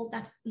people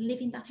that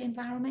live in that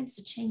environment.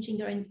 So changing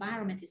your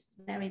environment is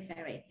very,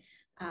 very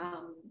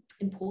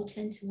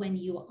important when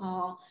you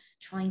are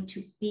trying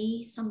to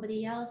be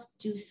somebody else,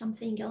 do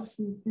something else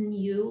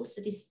new.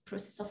 So this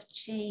process of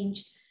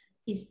change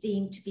is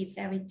deemed to be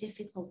very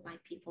difficult by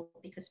people,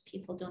 because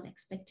people don't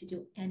expect to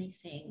do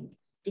anything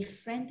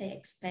different. They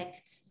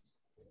expect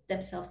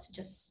themselves to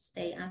just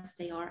stay as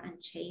they are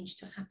and change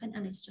to happen.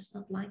 And it's just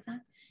not like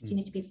that. You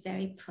need to be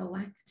very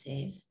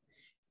proactive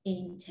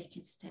in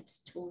taking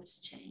steps towards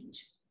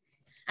change.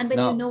 And when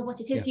you know what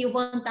it is you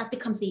want, that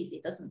becomes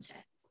easy, doesn't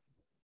it?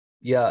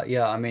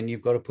 Yeah. I mean,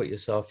 you've got to put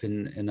yourself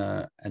in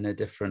a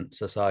different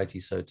society,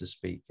 so to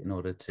speak, in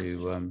order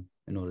to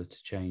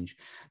change.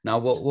 Now,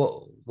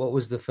 what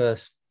was the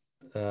first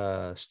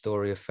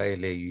story of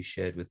failure you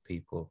shared with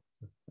people?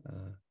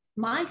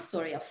 My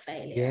story of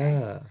failure?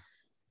 Yeah.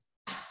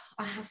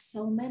 I have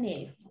so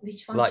many.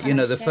 Which one? Like,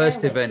 the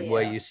first event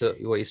where you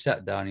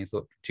sat down and you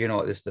thought, do you know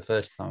what, this is the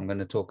first time I'm going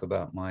to talk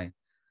about my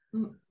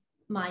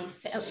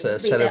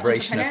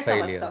celebration of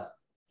failure.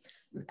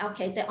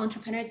 Okay, the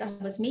entrepreneurs I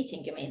was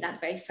meeting, you mean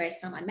that very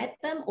first time I met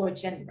them, or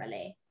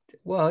generally?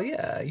 Well,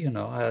 yeah,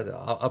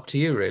 up to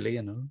you really,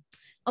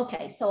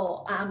 Okay,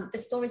 so the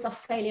stories of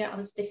failure I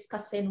was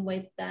discussing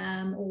with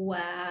them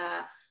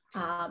were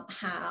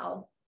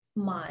how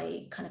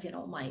my kind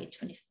of, my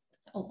 20,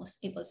 almost,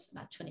 it was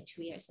about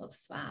 22 years of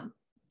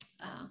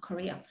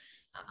career,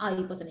 I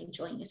wasn't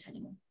enjoying it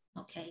anymore,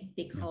 okay,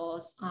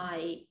 because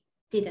I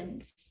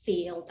didn't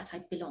feel that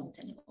I belonged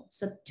anymore.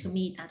 So to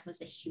me, that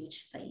was a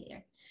huge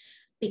failure,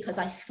 because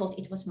I thought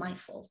it was my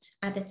fault.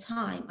 At the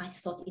time, I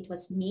thought it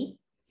was me,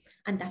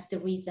 and that's the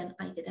reason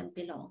I didn't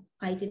belong.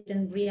 I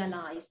didn't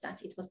realize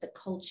that it was the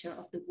culture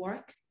of the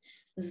work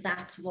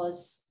that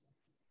was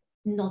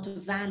not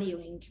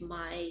valuing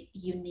my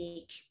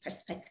unique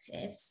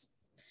perspectives.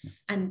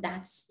 And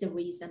that's the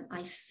reason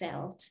I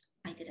felt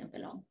I didn't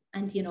belong.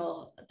 And,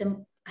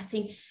 I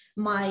think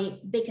my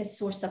biggest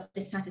source of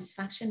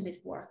dissatisfaction with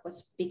work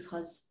was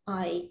because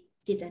I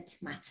didn't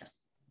matter,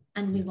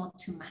 and we want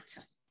to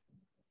matter,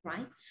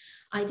 right?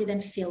 I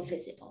didn't feel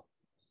visible.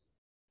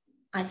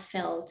 I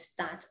felt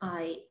that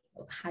I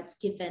had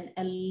given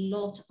a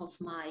lot of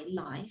my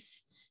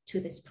life to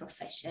this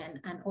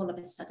profession, and all of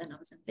a sudden I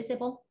was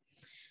invisible.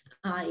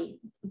 I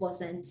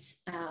wasn't,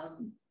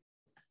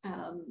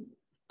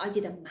 I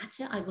didn't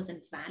matter. I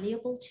wasn't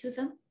valuable to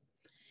them.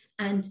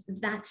 And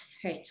that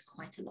hurt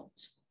quite a lot.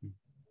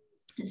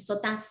 So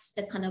that's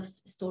the kind of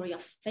story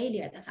of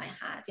failure that I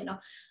had.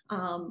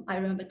 I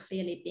remember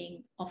clearly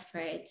being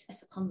offered a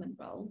secondment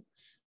role,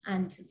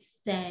 and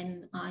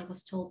then I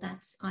was told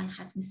that I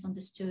had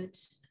misunderstood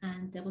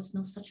and there was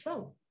no such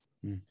role.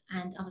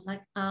 And I was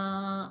like,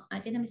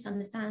 I didn't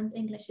misunderstand.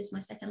 English is my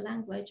second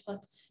language,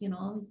 but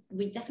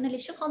we definitely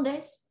shook on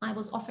this. I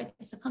was offered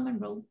a secondment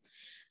role.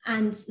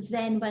 And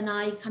then when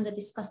I kind of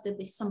discussed it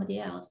with somebody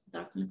else, with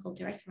our clinical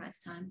director at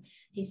the time,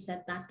 he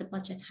said that the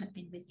budget had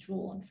been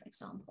withdrawn, for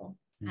example,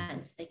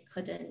 and they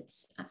couldn't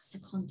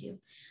second you.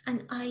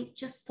 And I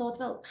just thought,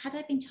 well, had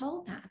I been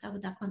told that, I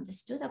would have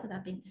understood. I would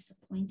have been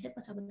disappointed,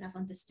 but I would have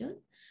understood.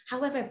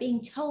 However,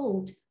 being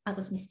told I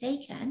was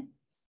mistaken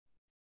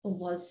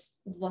was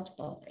what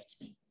bothered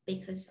me,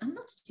 because I'm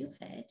not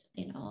stupid,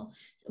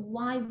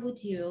 why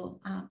would you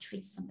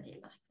treat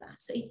somebody like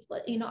that? So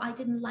I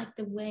didn't like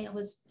the way I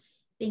was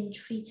being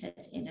treated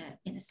in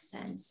a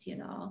sense,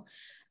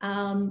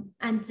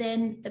 and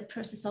then the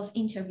process of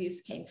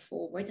interviews came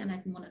forward, and I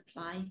didn't want to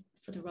apply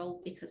for the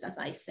role because, as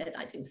I said,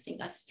 I didn't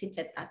think I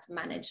fitted that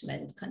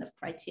management kind of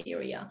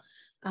criteria,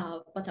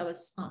 but I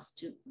was asked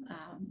to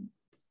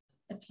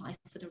apply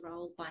for the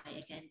role by,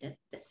 again,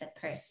 the said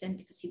person,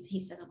 because he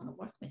said, I want to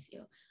work with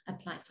you.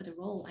 Apply for the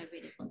role. I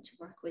really want to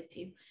work with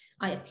you.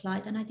 I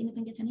applied and I didn't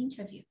even get an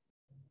interview.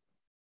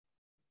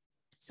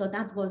 So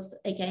that was,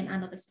 again,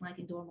 another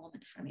sliding door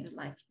moment for me.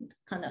 Like,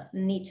 kind of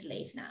need to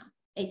leave now.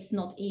 It's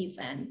not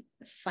even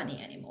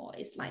funny anymore.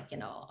 It's like,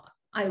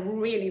 I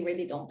really,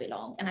 really don't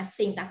belong. And I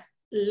think that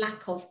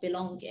lack of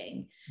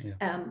belonging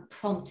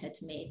prompted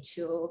me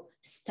to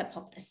step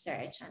up the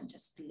search and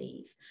just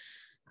leave.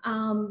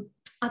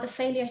 Other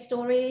failure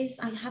stories,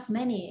 I have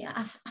many.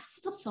 I've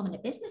set up so many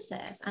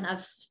businesses, and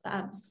I've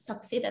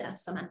succeeded at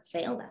some and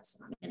failed at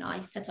some. I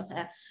set up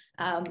a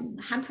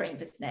hampering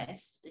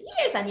business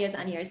years and years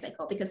and years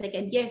ago, because,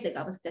 again, years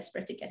ago I was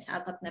desperate to get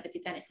out, but never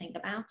did anything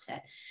about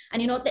it.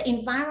 And the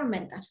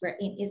environment that we're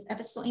in is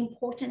ever so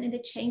important in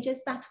the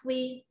changes that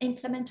we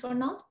implement or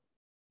not.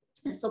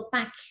 And so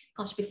back,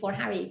 before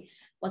Harry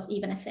was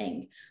even a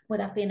thing, would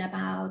have been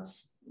about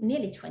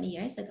nearly 20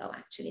 years ago,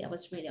 actually. I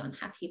was really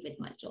unhappy with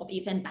my job.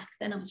 Even back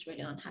then, I was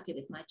really unhappy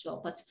with my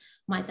job. But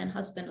my then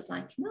husband was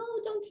like, no,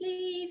 don't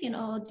leave,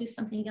 do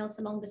something else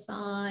along the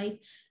side.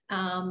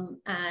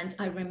 And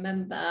I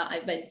remember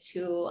I went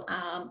to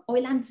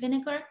Oil and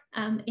Vinegar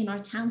in our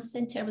town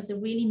center. It was a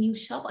really new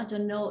shop. I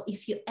don't know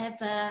if you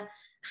ever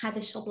had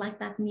a shop like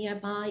that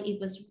nearby. It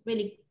was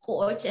really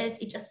gorgeous.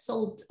 It just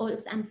sold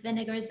oils and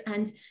vinegars.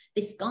 And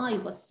this guy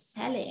was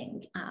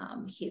selling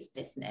his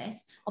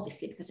business,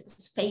 obviously because it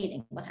was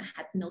failing, but I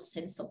had no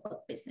sense of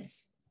what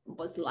business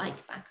was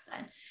like back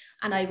then.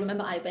 And I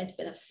remember I went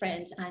with a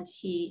friend, and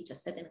he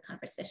just said in a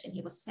conversation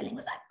he was selling,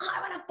 was like, I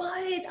want to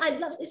buy it. I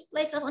love this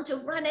place. I want to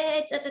run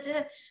it. Da, da,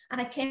 da. And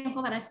I came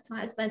home and I said to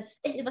my husband,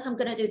 this is what I'm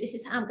going to do. This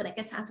is how I'm going to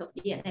get out of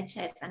the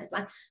NHS. And it's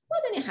like, why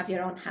don't you have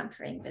your own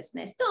hampering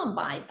business? Don't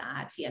buy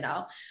that,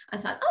 I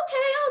thought,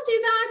 okay, I'll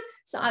do that.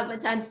 So I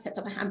went and set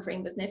up a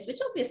hampering business, which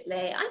obviously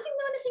I didn't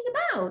know anything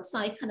about. So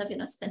I kind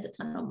of, spent a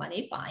ton of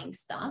money buying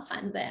stuff,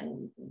 and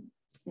then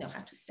know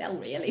how to sell,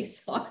 really.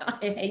 So I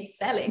hate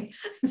selling.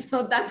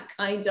 So that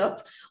kind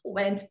of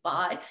went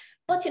by.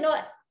 But,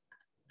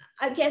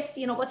 I guess,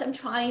 what I'm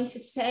trying to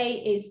say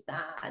is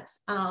that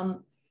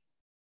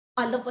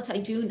I love what I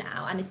do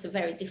now, and it's a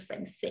very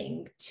different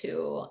thing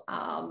to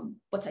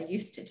what I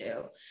used to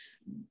do.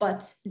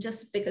 But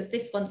just because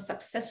this one's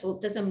successful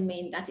doesn't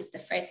mean that it's the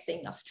first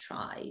thing I've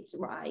tried,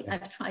 right? Yeah.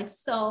 I've tried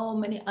so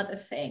many other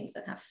things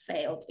that have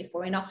failed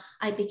before.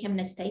 I became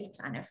an estate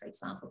planner, for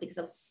example, because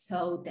I was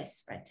so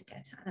desperate to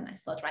get out. And I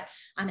thought, right,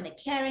 I'm in a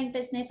caring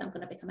business. I'm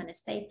going to become an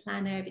estate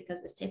planner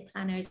because estate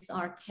planners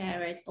are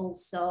carers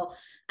also.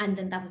 And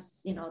then that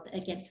was,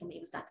 again, for me,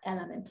 it was that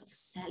element of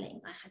selling.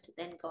 I had to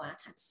then go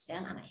out and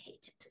sell, and I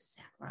hated to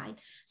sell, right?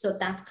 So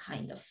that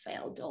kind of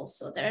failed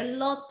also. There are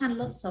lots and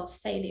lots of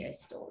failure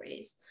stories.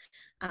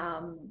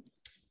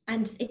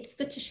 And it's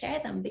good to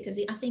share them, because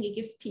I think it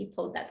gives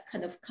people that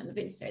kind of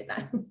convincer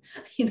that,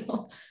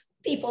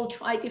 people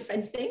try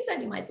different things,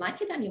 and you might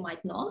like it and you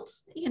might not,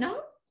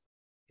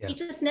 Yeah. You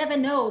just never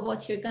know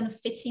what you're going to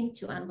fit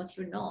into and what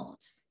you're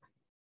not.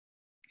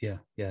 Yeah,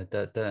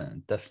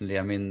 definitely.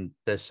 I mean,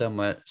 there's so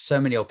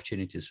many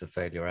opportunities for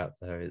failure out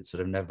there. It's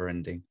sort of never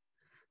ending.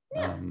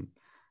 Yeah.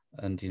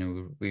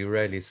 And we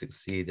rarely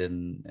succeed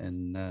in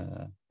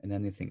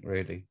anything,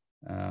 really.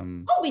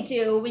 We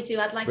do.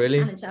 I'd like really?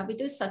 to challenge that. We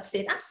do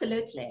succeed.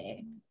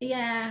 Absolutely.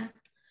 Yeah,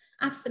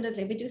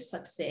 absolutely. We do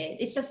succeed.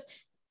 It's just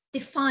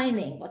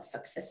defining what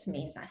success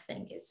means, I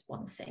think, is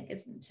one thing,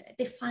 isn't it?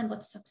 Define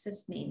what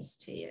success means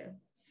to you.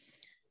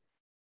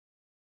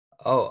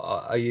 Oh,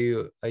 are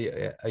you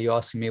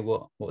asking me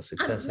what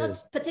success not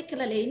is?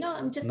 Particularly. No,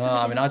 I'm just. No,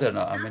 I mean, I don't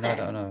know. I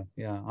don't know.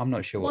 Yeah, I'm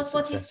not sure what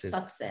success is.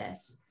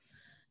 Success?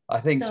 I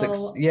think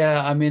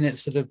yeah, I mean,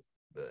 it's sort of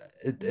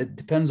it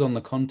depends on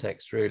the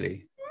context,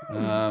 really.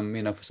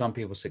 For some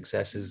people,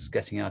 success is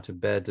getting out of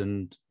bed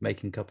and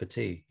making a cup of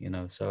tea,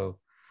 so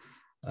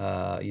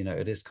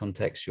it is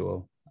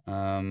contextual.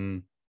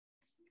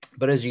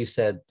 But as you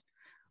said,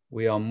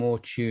 we are more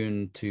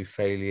tuned to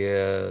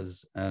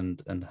failures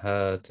and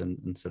hurt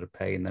and sort of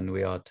pain than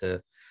we are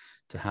to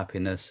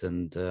happiness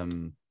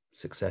and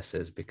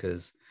successes,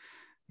 because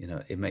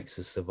it makes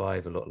us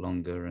survive a lot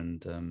longer.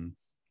 And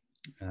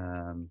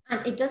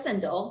it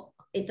doesn't, though.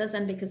 It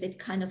doesn't, because it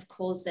kind of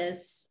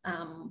causes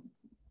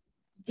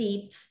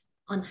deep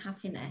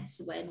unhappiness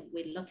when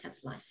we look at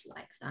life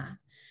like that.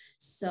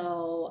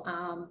 So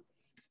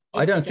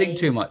I don't think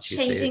too much.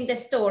 Changing the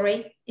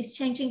story. It's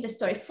changing the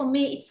story. For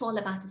me, it's all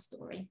about the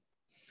story.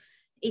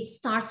 It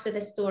starts with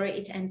a story,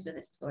 it ends with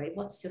a story.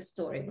 What's your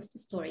story? What's the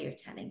story you're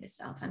telling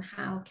yourself? And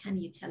how can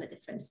you tell a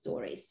different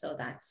story so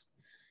that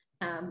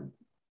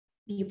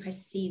you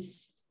perceive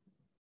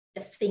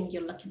the thing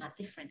you're looking at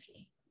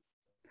differently?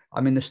 I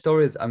mean,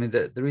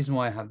 the reason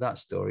why I have that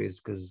story is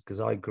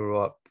because I grew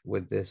up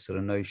with this sort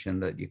of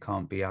notion that you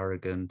can't be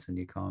arrogant and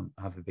you can't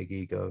have a big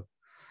ego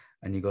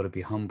and you got to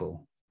be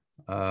humble.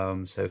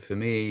 So for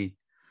me,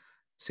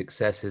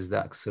 success is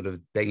that sort of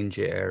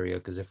danger area,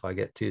 because if I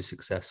get too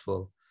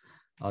successful,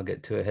 I'll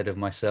get too ahead of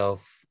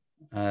myself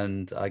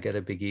and I get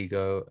a big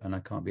ego and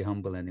I can't be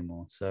humble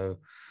anymore. So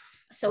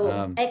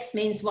X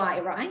means Y,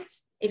 right?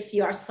 If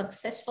you are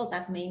successful,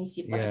 that means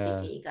you've got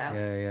a big ego.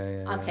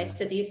 Yeah. Okay,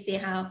 so do you see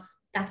how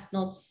that's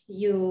not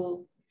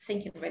you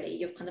thinking, really?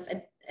 You've kind of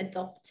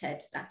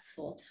adopted that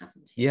thought,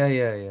 haven't you?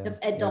 Yeah. You've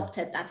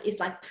adopted that. It's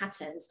like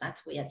patterns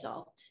that we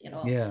adopt,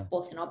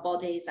 both in our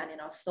bodies and in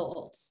our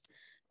thoughts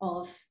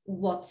of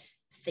what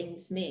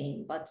things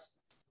mean. But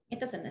it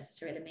doesn't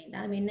necessarily mean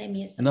that. I mean, name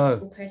me a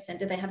successful person.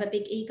 Do they have a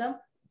big ego?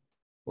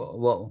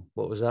 What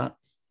was that?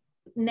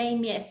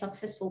 Name me a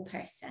successful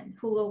person.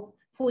 Who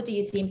do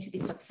you deem to be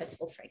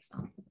successful, for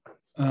example?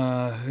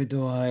 Who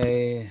do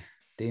I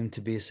deem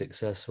to be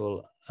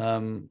successful?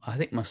 I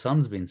think my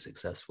son's been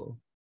successful.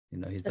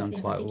 He's done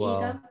quite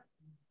well.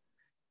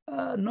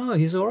 No,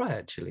 he's all right,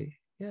 actually.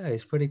 Yeah,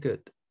 he's pretty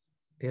good.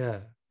 Yeah.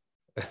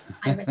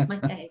 I rest my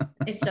case.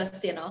 It's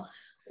just,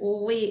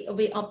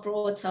 we are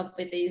brought up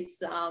with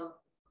these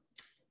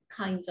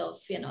kind of,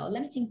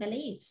 limiting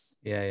beliefs.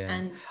 Yeah.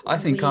 And I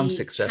think I'm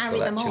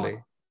successful,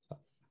 actually.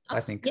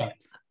 I think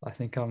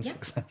I'm Yeah.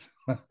 successful.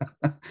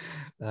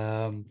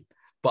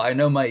 But I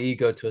know my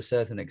ego to a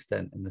certain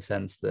extent, in the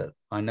sense that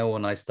I know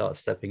when I start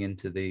stepping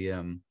into the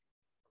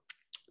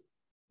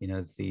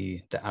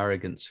the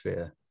arrogant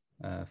sphere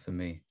for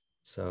me.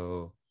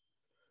 So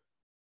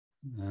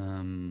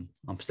I'm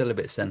still a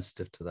bit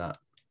sensitive to that,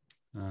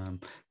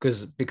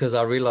 because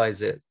I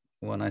realize it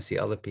when I see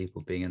other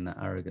people being in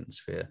that arrogant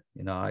sphere.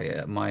 You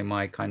know,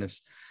 my kind of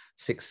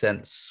sixth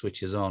sense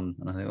switches on,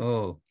 and I think,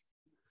 oh,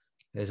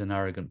 there's an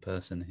arrogant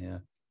person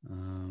here.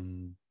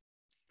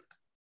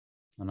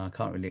 And I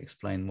can't really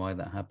explain why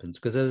that happens,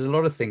 because there's a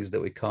lot of things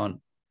that we can't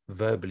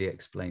verbally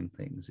explain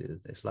things.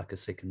 It's like a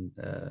second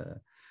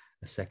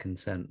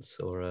sense,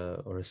 or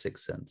a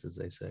sixth sense, as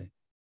they say.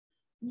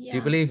 Yeah. Do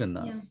you believe in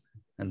that? Yeah.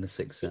 And the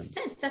sixth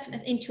sense?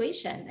 Definitely.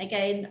 Intuition.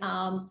 Again,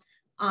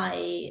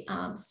 I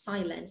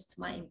silenced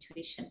my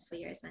intuition for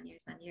years and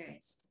years and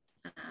years.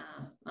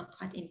 I'm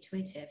quite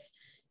intuitive,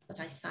 but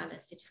I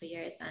silenced it for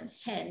years, and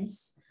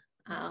hence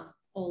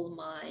all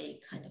my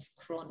kind of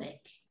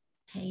chronic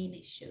pain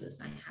issues.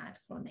 I had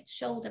chronic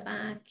shoulder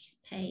back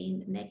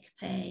pain, neck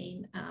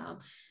pain. I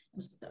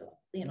was,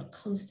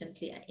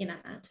 constantly in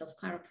and out of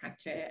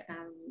chiropractor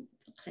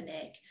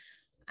clinic.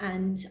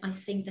 And I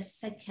think the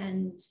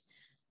second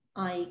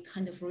I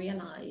kind of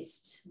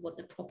realized what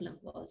the problem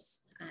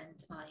was,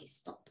 and I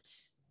stopped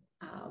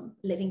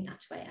living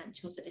that way and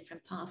chose a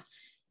different path,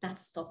 that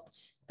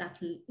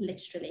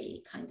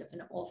literally kind of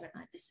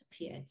overnight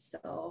disappeared.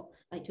 So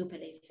I do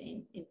believe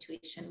in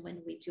intuition.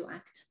 When we do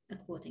act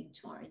according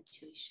to our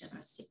intuition,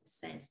 our sixth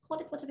sense, call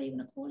it whatever you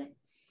want to call it,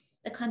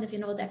 the kind of,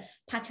 the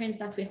patterns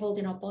that we hold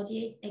in our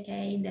body,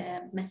 again,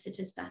 the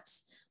messages that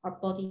our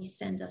body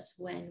send us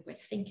when we're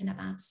thinking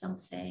about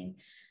something.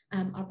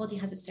 Our body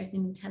has a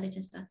certain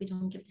intelligence that we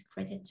don't give the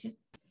credit to.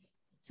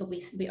 So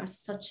we are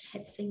such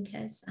head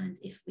thinkers, and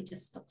if we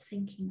just stop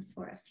thinking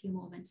for a few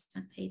moments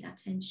and paid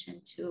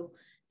attention to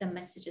the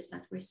messages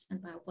that we're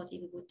sent by our body,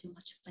 we would do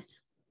much better.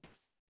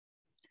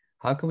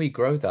 How can we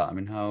grow that? I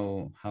mean,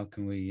 how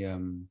can we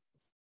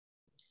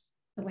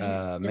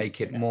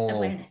make it more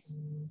awareness?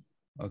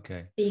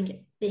 Okay.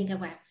 Being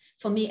aware.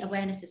 For me,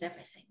 awareness is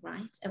everything,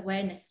 right?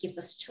 Awareness gives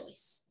us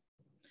choice.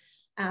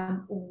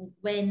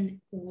 When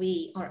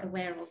we are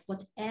aware of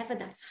whatever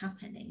that's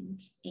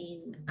happening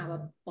in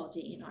our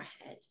body, in our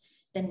head,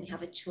 then we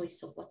have a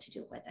choice of what to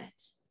do with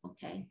it.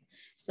 Okay.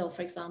 So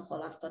for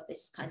example, I've got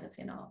this kind of,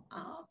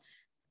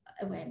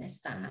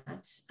 awareness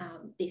that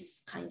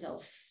this kind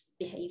of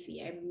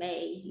behavior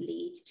may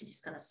lead to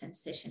this kind of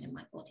sensation in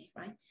my body,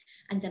 right?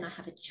 And then I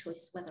have a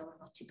choice whether or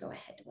not to go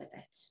ahead with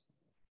it.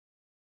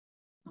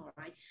 All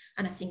right.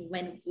 And I think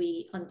when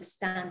we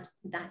understand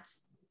that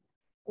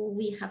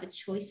we have a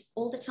choice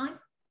all the time,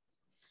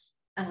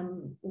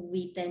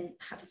 we then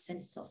have a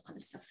sense of kind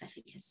of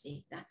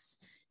self-efficacy, that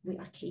we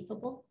are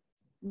capable,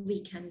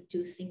 we can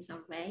do things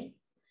our way.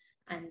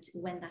 And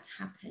when that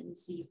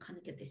happens, you kind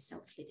of get this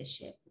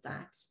self-leadership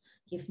that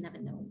you've never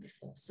known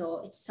before.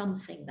 So it's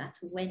something that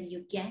when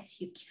you get,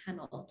 you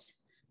cannot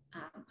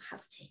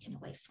have taken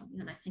away from you.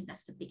 And I think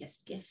that's the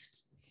biggest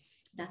gift,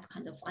 that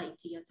kind of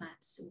idea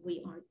that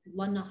we are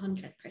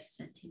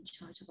 100% in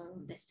charge of our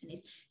own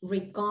destinies,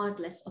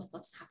 regardless of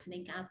what's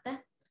happening out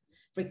there,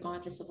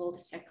 regardless of all the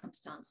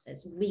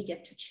circumstances. We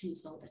get to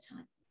choose all the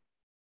time.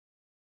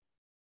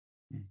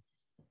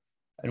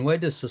 And where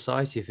does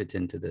society fit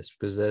into this?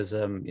 Because there's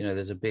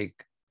there's a big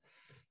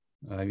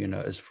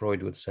as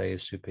Freud would say, a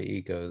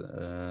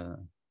superego,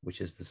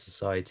 which is the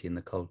society and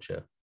the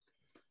culture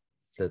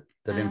that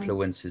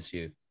influences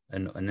you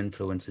and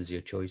influences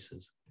your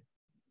choices.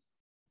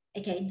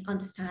 Again,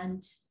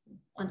 understand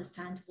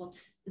what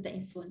the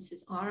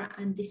influences are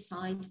and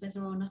decide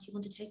whether or not you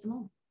want to take them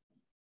on.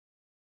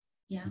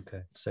 Yeah.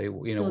 Okay. So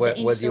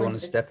whether you want to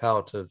step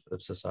out of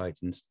society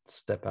and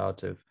step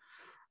out of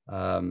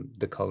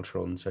the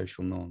cultural and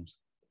social norms.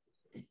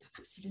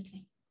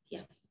 Absolutely.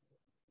 Yeah.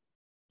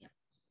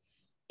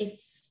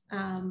 If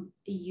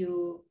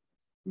you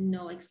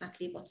know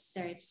exactly what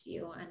serves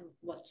you and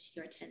what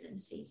your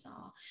tendencies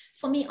are.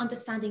 For me,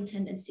 understanding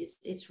tendencies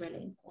is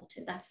really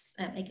important. That's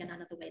again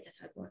another way that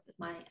I work with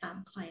my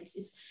clients,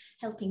 is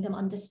helping them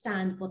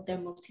understand what their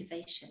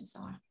motivations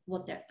are,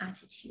 what their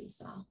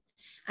attitudes are.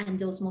 And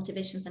those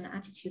motivations and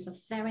attitudes are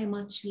very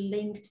much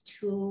linked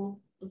to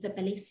the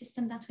belief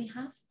system that we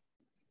have,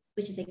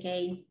 which is,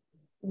 again,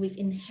 we've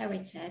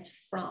inherited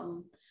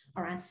from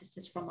our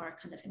ancestors, from our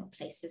kind of,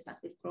 places that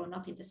we've grown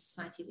up in, the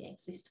society we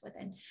exist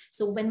within.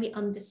 So when we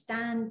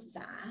understand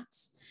that,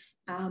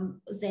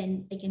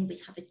 then again, we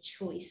have a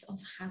choice of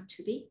how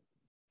to be.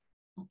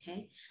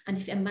 Okay. And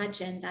if you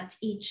imagine that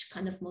each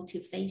kind of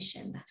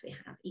motivation that we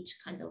have, each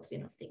kind of,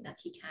 thing that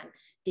you can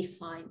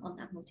define on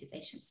that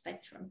motivation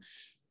spectrum,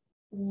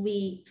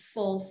 we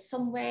fall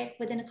somewhere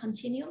within a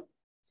continuum.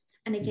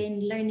 And again,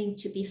 learning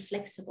to be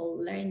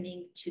flexible,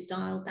 learning to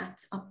dial that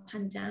up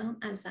and down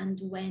as and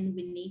when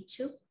we need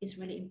to is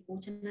really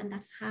important. And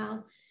that's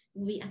how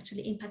we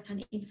actually impact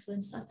and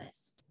influence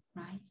others,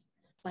 right?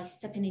 By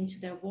stepping into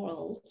their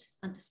world,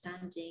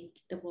 understanding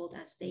the world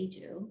as they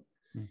do,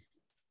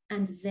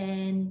 and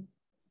then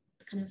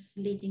kind of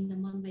leading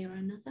them one way or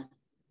another.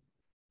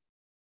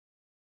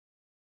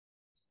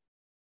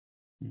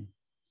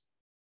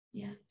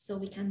 Yeah, so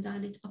we can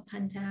dial it up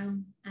and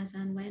down as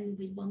and when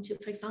we want to.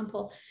 For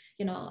example,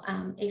 you know,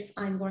 if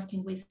I'm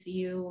working with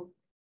you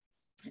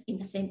in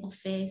the same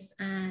office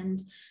and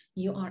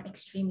you are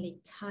extremely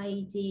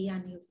tidy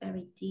and you're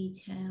very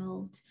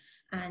detailed,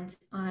 and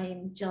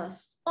I'm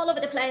just all over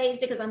the place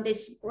because I'm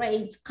this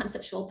great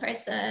conceptual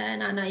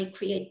person and I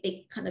create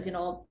big kind of, you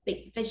know,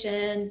 big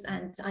visions,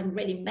 and I'm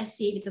really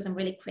messy because I'm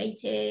really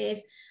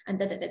creative and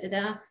da da da da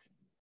da.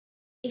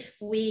 If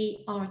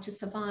we are to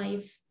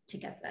survive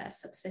together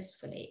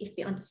successfully, if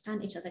we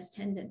understand each other's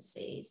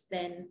tendencies,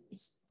 then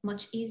it's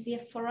much easier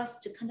for us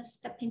to kind of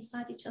step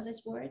inside each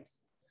other's worlds,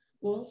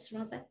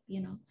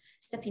 you know,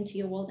 step into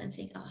your world and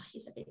think, oh,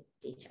 he's a bit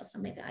detailed, so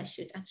maybe I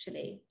should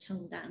actually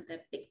tone down the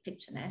big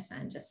pictureness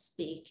and just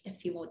speak a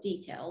few more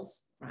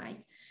details,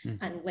 right?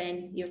 And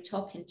when you're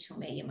talking to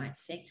me, you might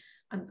think,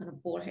 I'm going to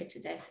bore her to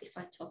death if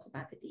I talk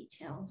about the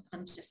detail.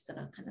 I'm just going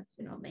to kind of,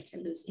 you know, make her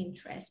lose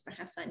interest.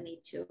 Perhaps I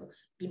need to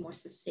be more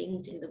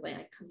succinct in the way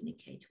I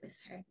communicate with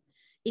her.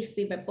 If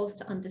we were both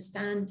to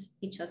understand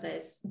each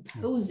other's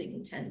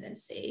opposing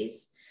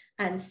tendencies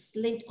and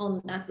slid on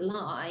that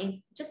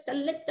line just a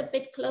little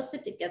bit closer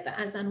together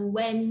as and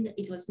when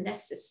it was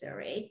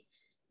necessary,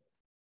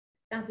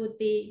 that would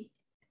be,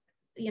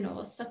 you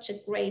know, such a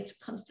great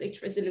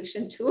conflict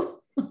resolution tool.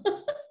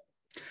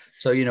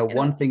 So, you know,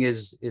 one thing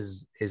is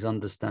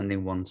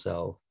understanding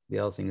oneself. The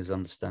other thing is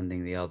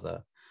understanding the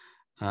other.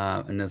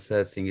 And the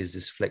third thing is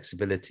this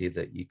flexibility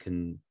that you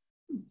can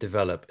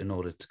develop in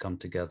order to come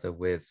together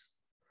with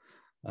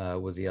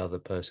the other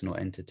person or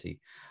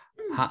entity.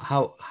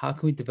 How can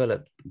we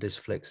develop this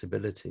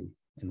flexibility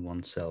in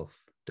oneself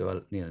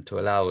to, you know, to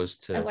allow us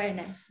to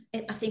awareness?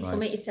 I think for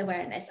me it's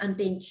awareness and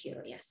being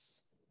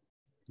curious.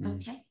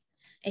 Okay,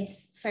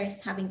 it's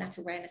first having that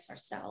awareness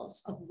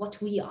ourselves of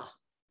what we are.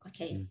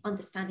 Okay,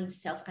 understanding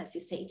self, as you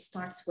say, it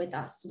starts with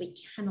us. We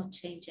cannot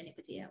change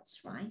anybody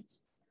else, right?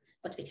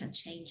 But we can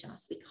change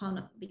us. We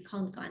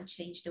can't go and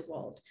change the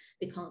world.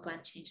 We can't go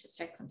and change the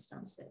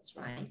circumstances,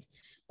 right?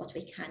 But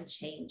we can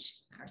change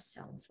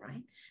ourselves,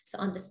 right? So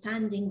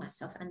understanding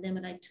myself, and then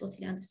when I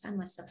totally understand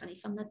myself, and if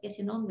I'm not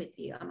getting on with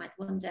you, I might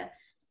wonder,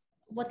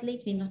 what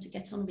leads me not to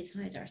get on with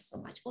Haidar so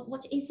much?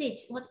 What is it?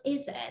 What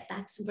is it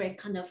that's we're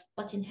kind of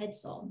butting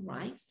heads on,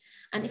 right?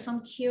 And if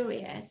I'm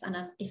curious and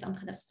if I'm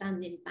kind of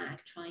standing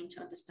back, trying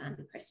to understand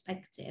the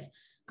perspective,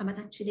 I might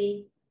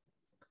actually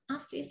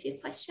ask you a few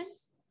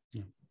questions.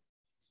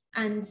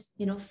 And,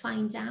 you know,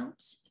 find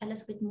out a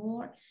little bit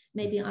more.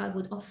 Maybe I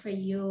would offer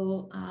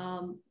you,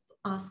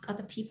 ask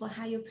other people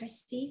how you're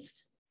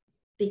perceived,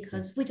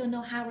 because we don't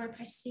know how we're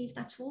perceived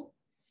at all.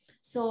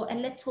 So a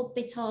little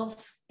bit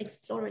of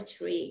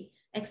exploratory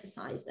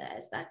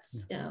exercises that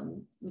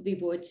we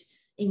would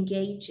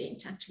engage in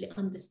to actually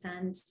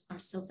understand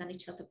ourselves and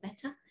each other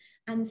better.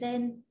 And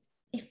then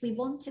if we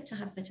wanted to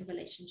have a better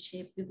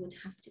relationship, we would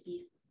have to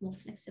be more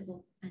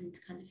flexible and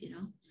kind of, you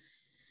know,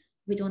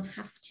 we don't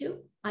have to.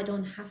 I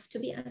don't have to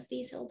be as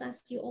detailed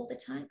as you all the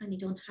time, and you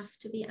don't have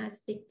to be as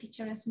big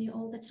picture as me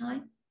all the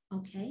time.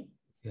 Okay.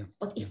 Yeah.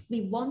 But if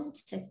we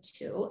wanted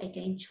to,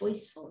 again,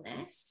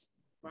 choicefulness,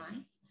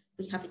 right?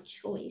 We have a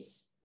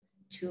choice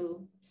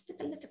to step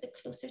a little bit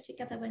closer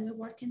together when we're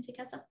working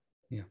together.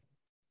 Yeah.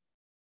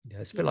 Yeah,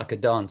 it's a bit like a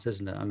dance,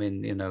 isn't it? I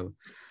mean, you know,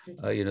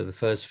 the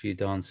first few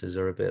dances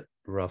are a bit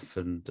rough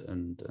and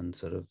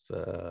sort of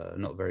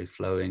not very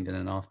flowing, and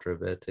then after a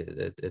bit,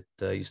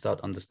 you start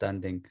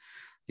understanding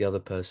the other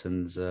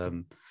person's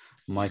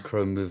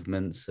micro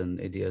movements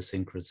and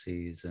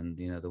idiosyncrasies, and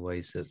you know the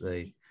ways that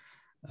they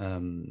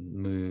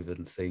move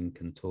and think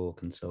and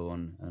talk and so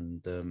on,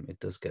 and it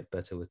does get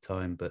better with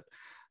time. But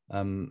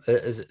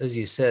as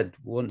you said,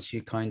 once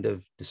you kind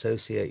of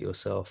dissociate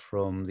yourself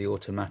from the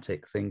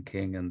automatic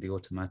thinking and the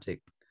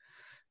automatic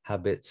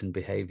habits and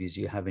behaviors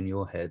you have in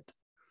your head,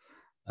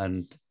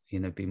 and you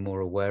know, be more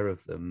aware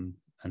of them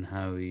and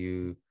how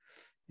you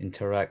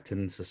interact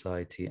in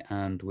society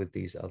and with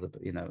these other,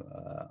 you know,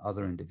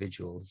 other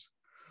individuals,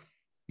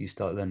 you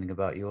start learning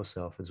about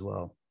yourself as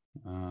well.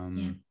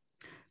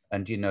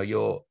 And you know,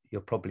 you're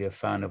probably a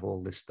fan of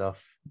all this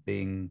stuff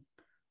being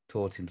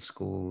taught in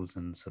schools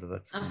and sort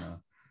of you know,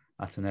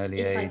 at an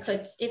early age.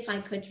 If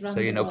I could run. So,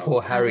 you know,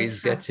 poor Harry's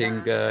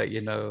getting,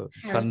 you know,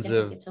 Harry's tons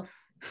of.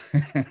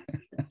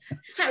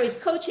 Harry's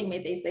coaching me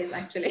these days,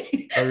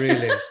 actually. Oh,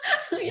 really?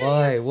 Yeah.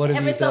 Why? What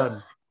have you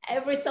done?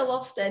 Every so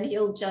often,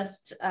 he'll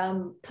just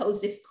pose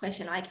this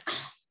question like,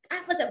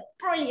 that was a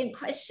brilliant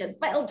question.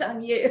 Well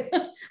done, you.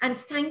 And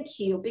thank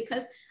you.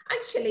 Because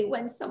actually,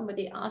 when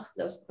somebody asks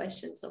those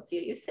questions of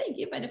you, you think,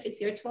 even if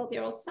it's your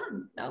 12-year-old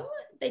son, no,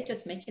 they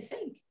just make you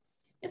think.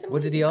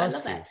 What did he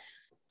ask you?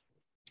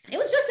 it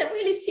was just a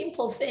really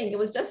simple thing. It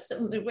was just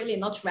really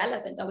not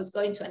relevant. I was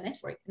going to a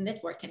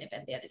networking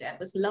event the other day. It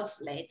was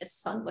lovely. The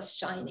sun was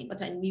shining,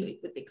 but I knew it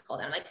would be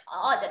cold. And I'm like,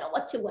 oh, I don't know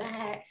what to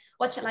wear.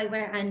 What shall I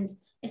wear? And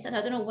he said,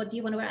 I don't know. What do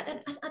you want to wear? I don't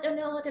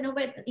know. I don't know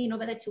whether,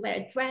 whether to wear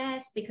a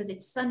dress because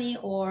it's sunny,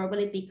 or will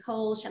it be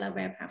cold? Shall I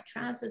wear a pair of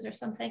trousers or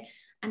something?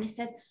 And he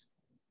says,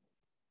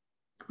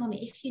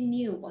 Mommy, if you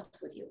knew, what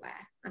would you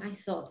wear? And I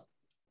thought,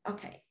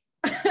 okay.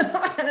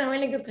 That's a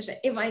really good question.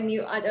 If I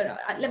knew, I don't know.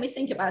 Let me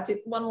think about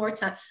it one more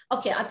time.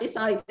 Okay, I've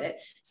decided.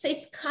 So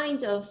it's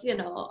kind of,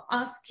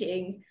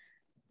 asking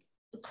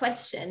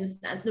questions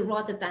that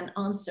rather than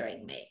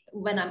answering me.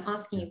 When I'm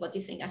asking you, what do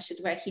you think I should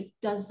wear? He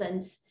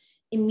doesn't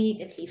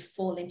immediately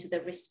fall into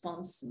the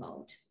response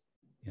mode.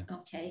 Yeah.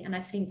 Okay. And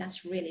I think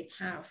that's really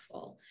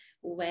powerful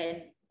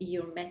when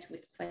you're met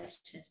with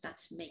questions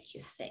that make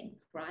you think,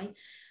 right?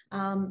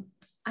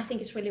 I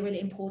think it's really, really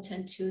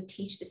important to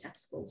teach this at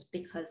schools,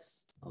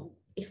 because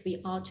if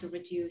we are to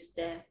reduce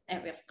the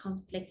area of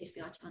conflict, if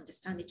we are to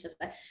understand each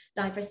other,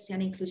 diversity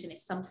and inclusion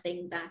is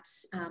something that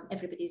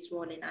everybody's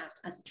rolling out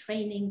as a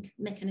training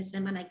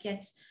mechanism. And I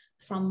get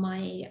from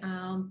my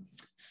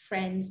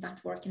friends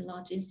that work in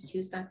large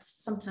institutes that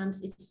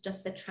sometimes it's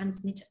just a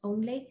transmit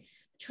only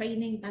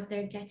training that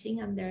they're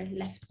getting, and they're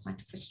left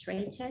quite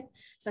frustrated.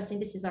 So I think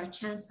this is our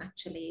chance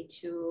actually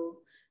to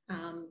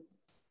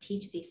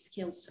teach these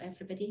skills to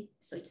everybody.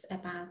 So it's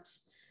about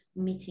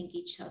meeting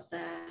each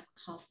other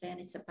halfway, and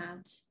it's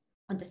about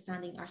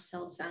understanding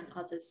ourselves and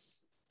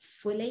others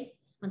fully,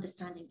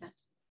 understanding that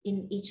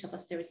in each of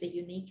us there is a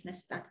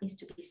uniqueness that needs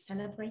to be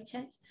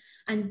celebrated.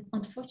 And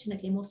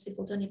unfortunately, most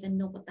people don't even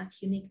know what that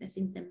uniqueness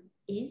in them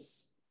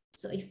is.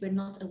 So if we're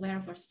not aware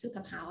of our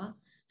superpower,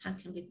 how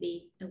can we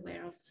be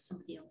aware of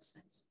somebody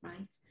else's,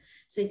 right?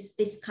 So it's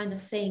this kind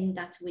of thing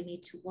that we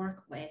need to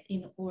work with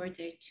in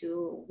order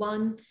to,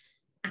 one,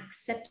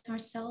 accept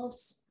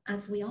ourselves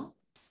as we are,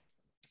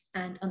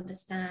 and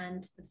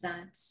understand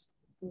that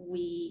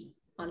we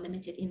are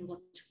limited in what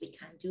we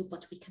can do,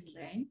 but we can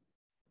learn.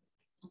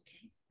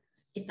 Okay,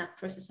 it's that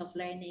process of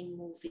learning,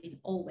 moving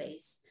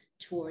always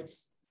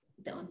towards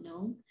the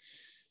unknown.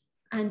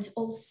 And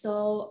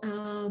also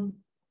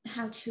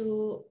how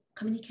to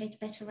communicate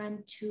better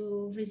and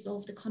to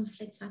resolve the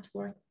conflicts at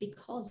work,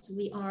 because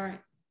we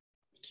are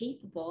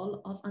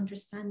capable of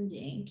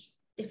understanding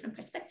different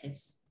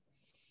perspectives.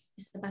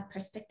 It's about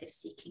perspective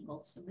seeking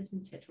also,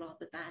 isn't it?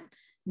 Rather than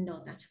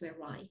know that we're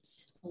right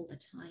all the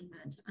time,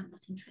 and I'm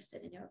not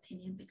interested in your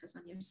opinion because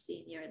I'm your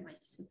senior and my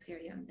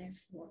superior, and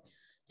therefore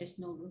there's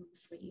no room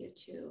for you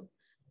to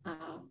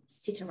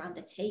sit around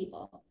the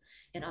table.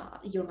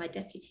 You're my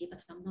deputy,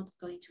 but I'm not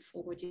going to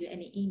forward you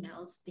any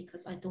emails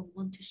because I don't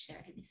want to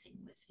share anything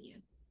with you.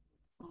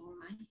 All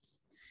right.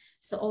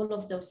 So all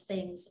of those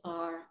things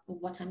are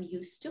what I'm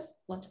used to,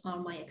 what are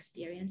my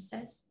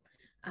experiences,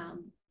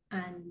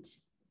 and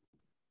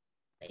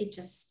it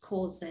just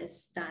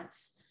causes that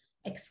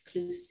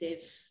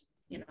exclusive,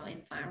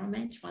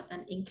 environment rather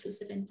than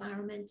inclusive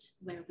environment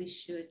where we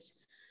should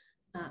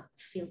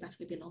feel that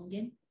we belong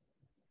in.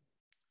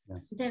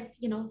 Yeah.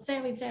 They're,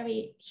 very,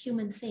 very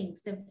human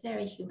things. They're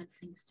very human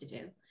things to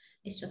do.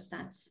 It's just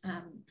that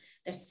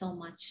there's so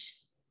much,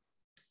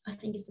 I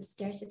think it's the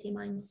scarcity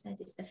mindset,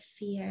 it's the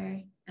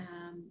fear,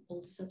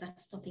 also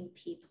that's stopping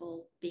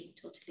people being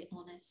totally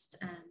honest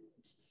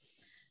and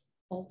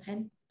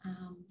open.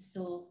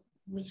 So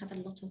we have a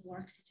lot of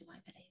work to do, I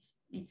believe,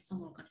 in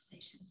some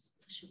organizations,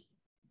 for sure.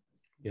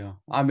 Yeah,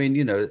 I mean,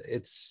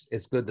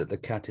 it's good that the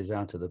cat is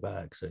out of the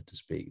bag, so to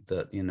speak.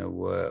 That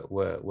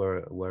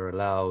we're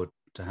allowed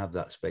to have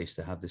that space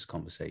to have this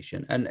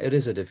conversation, and it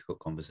is a difficult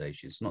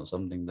conversation. It's not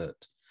something that,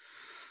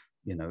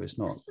 it's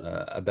not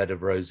a bed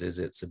of roses.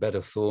 It's a bed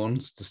of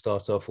thorns to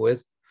start off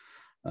with,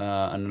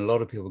 and a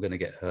lot of people are going to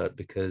get hurt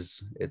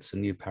because it's a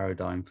new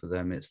paradigm for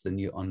them. It's the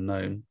new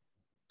unknown,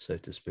 so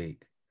to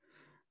speak.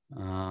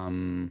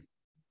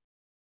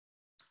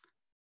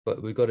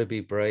 But we've got to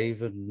be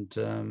brave, and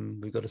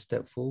we've got to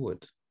step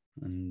forward.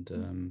 And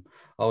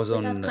I was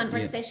without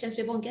conversations,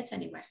 we won't get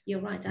anywhere.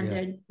 You're right, and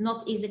they're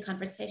not easy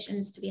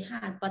conversations to be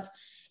had. But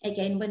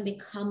again, when we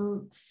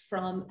come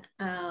from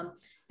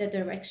the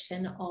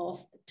direction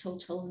of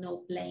total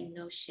no blame,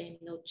 no shame,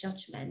 no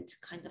judgment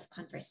kind of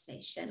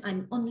conversation,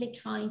 I'm only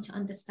trying to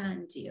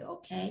understand you.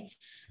 Okay,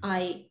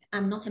 I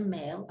am not a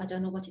male. I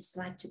don't know what it's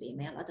like to be a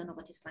male. I don't know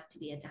what it's like to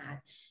be a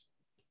dad.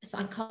 So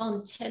I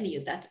can't tell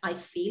you that I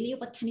feel you,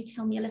 but can you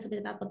tell me a little bit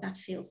about what that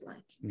feels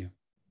like? Yeah.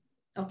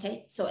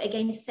 Okay. So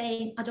again,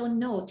 saying, I don't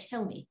know,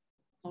 tell me.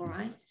 All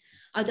right.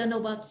 I don't know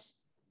what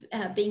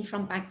being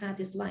from Baghdad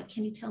is like.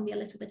 Can you tell me a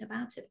little bit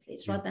about it,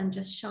 please? Rather than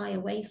just shy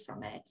away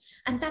from it.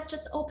 And that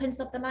just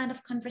opens up the line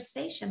of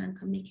conversation and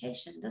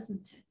communication,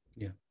 doesn't it?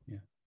 Yeah. Yeah.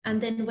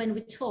 And then when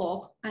we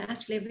talk, I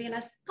actually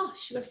realized,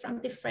 gosh, we're from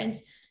different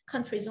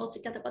countries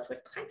altogether, but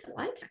we're quite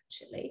alike,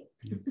 actually.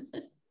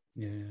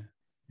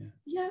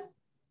 Yeah.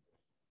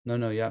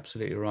 No, you're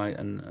absolutely right.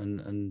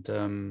 And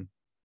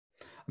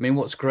I mean,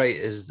 what's great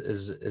is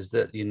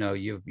that,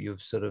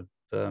 you've sort of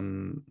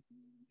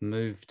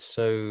moved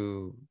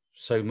so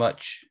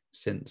much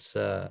since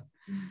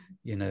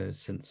you know,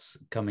 since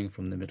coming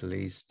from the Middle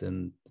East,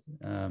 and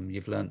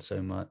you've learned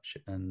so much,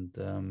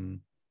 and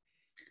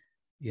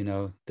you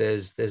know,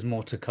 there's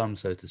more to come,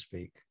 so to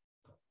speak.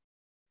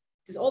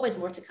 There's always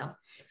more to come.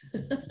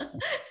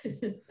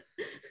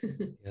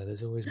 Yeah,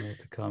 there's always more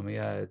to come.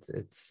 Yeah,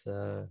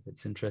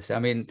 it's interesting. I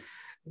mean,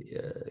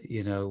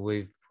 you know,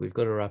 we've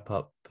got to wrap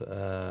up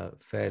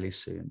fairly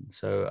soon.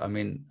 So, I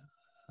mean,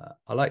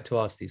 I like to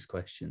ask these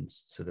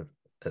questions sort of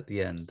at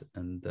the end.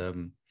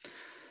 And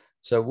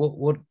so,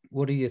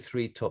 what are your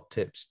 3 top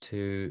tips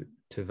to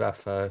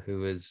Vafa,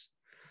 who is,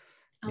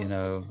 you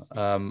know,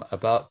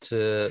 about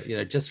to, you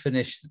know, just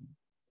finished,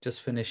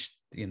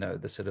 you know,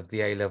 the sort of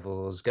the A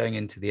levels, going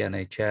into the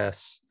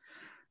NHS,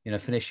 you know,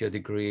 finish your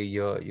degree,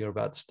 you're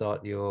about to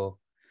start your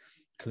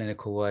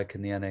clinical work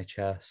in the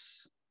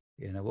NHS.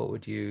 You know, what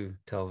would you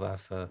tell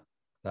Vafa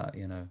that,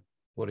 you know,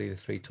 what are the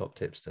 3 top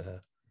tips to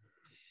her?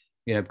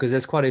 You know, because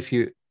there's quite a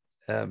few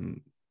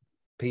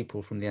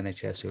people from the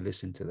NHS who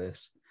listen to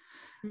this,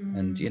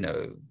 and you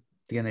know,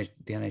 the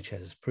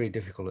NHS is pretty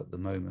difficult at the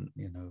moment.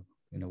 You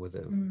know, with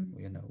the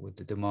you know, with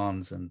the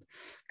demands and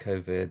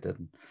COVID,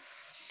 and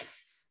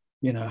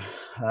you know,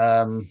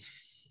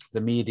 the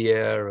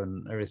media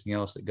and everything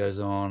else that goes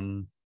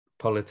on,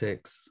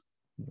 politics.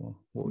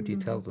 What would you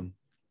tell them?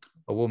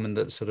 A woman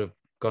that's sort of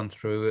gone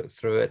through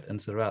it and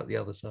sort of out the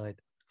other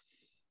side.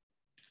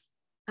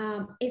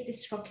 Is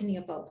this rocking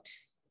your boat?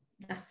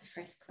 That's the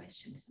first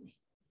question for me.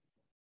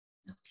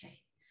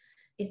 Okay.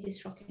 Is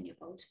this rocking your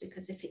boat?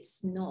 Because if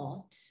it's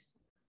not,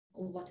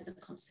 what are the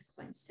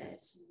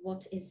consequences?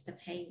 What is the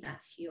pain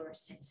that you're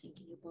sensing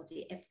in your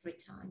body every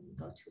time you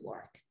go to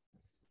work?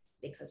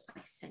 Because I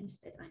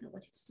sensed it. I know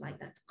what it's like,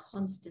 that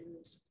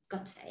constant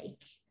gut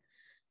ache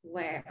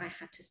where I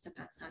had to step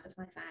outside of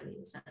my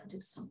values and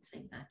do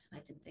something that I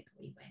didn't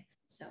agree with.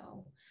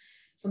 So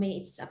for me,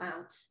 it's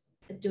about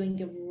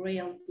doing a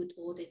real good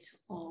audit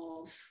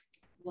of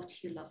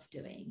what you love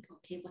doing,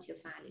 okay, what your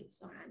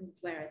values are and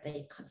where are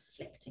they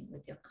conflicting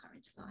with your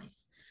current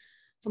life.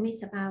 For me,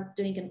 it's about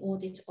doing an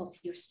audit of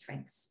your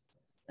strengths.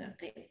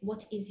 Okay,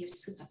 what is your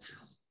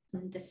superpower?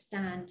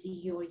 Understand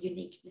your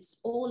uniqueness.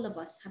 All of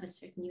us have a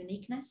certain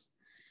uniqueness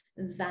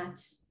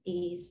that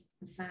is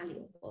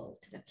valuable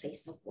to the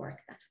place of work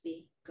that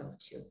we go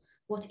to.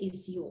 What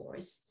is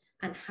yours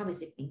and how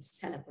is it being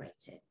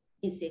celebrated?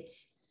 Is it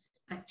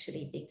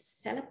actually being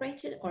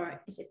celebrated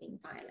or is it being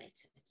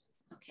violated?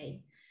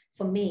 Okay,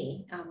 for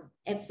me,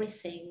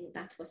 everything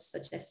that was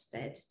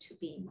suggested to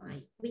be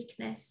my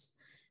weakness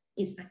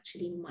is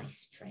actually my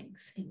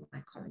strength in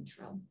my current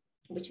role,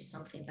 which is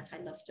something that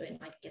I love doing.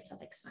 I get all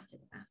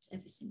excited about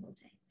every single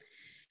day.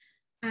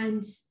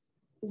 And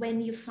when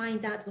you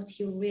find out what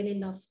you really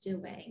love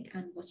doing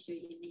and what your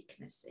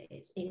uniqueness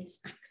is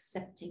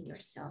accepting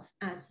yourself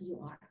as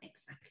you are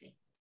exactly,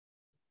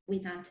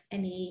 without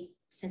any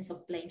sense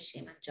of blame,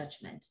 shame, and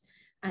judgment,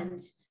 and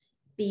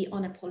be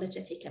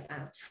unapologetic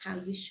about how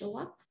you show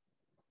up,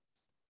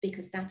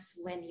 because that's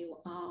when you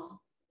are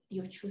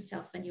your true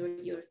self, when you're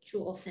your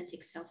true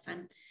authentic self,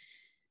 and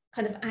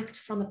kind of act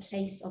from a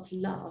place of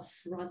love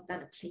rather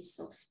than a place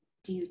of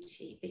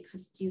duty,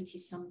 because duty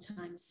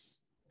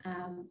sometimes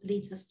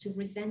leads us to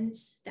resent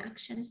the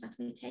actions that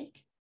we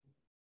take.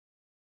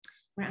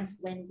 Whereas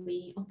when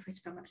we operate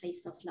from a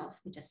place of love,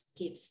 we just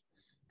give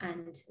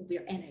and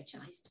we're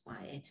energized by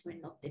it.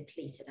 We're not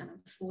depleted. And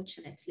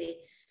unfortunately,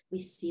 we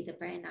see the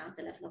burnout,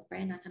 the level of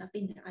burnout. And I've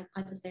been there.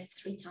 I was there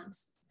 3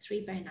 times,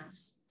 3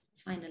 burnouts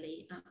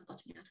finally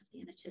got me out of the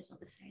NHS on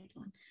the 3rd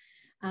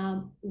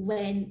one.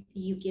 When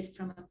you give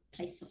from a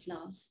place of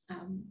love,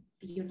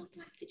 you're not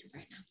likely to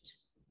burn out.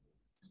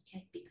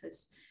 Okay,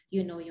 because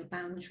you know your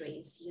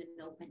boundaries, you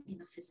know when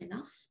enough is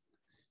enough.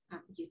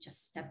 You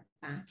just step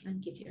back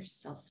and give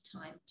yourself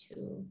time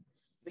to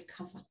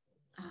recover,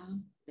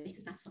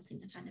 because that's something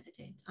that I never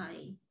did.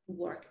 I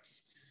worked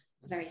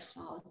very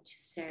hard to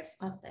serve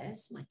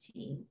others, my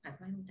team, at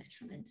my own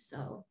detriment.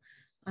 So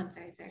I'm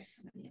very, very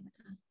familiar with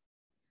that.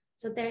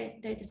 So they're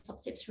the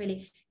top tips,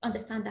 really.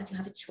 Understand that you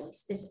have a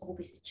choice. There's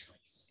always a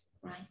choice,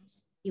 right?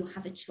 You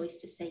have a choice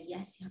to say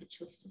yes, you have a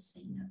choice to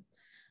say no.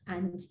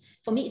 And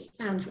for me, it's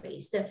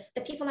boundaries.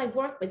 The people I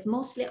work with,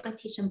 mostly I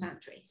teach them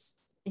boundaries.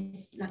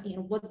 It's like, you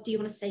know, what do you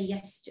want to say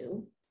yes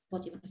to?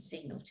 What do you want to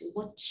say no to?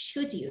 What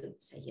should you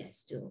say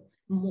yes to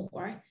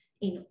more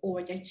in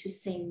order to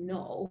say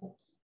no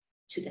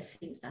to the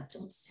things that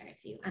don't serve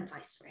you, and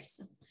vice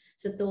versa.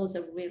 So those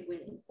are really,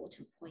 really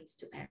important points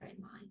to bear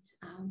in mind.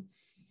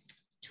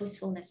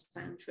 Choicefulness,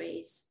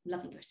 boundaries,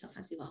 loving yourself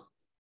as you are.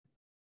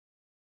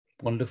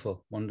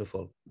 Wonderful,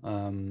 wonderful.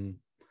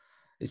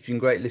 It's been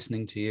great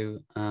listening to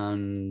you,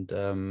 and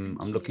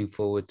I'm looking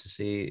forward to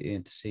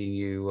seeing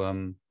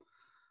you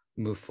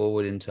move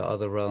forward into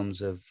other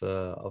realms of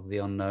the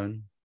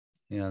unknown.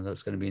 You know,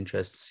 that's going to be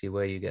interesting to see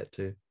where you get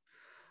to.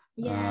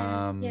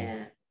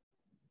 Yeah.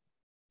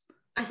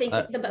 I think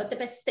the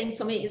best thing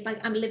for me is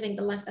like I'm living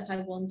the life that I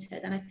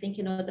wanted, and I think,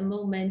 you know, the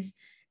moment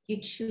you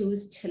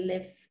choose to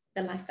live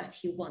the life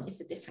that you want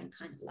is a different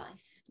kind of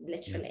life.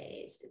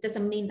 Literally, it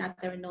doesn't mean that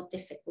there are no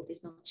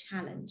difficulties, no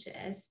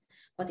challenges,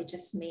 but it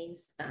just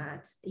means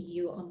that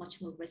you are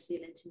much more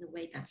resilient in the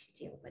way that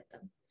you deal with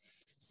them.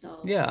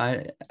 So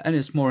yeah, and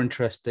it's more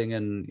interesting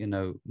and,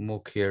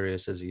 more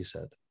curious, as you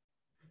said.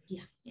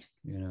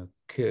 Yeah.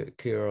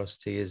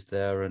 Curiosity is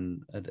there,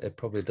 and it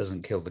probably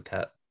doesn't kill the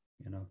cat.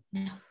 No,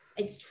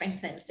 it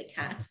strengthens the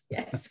cat.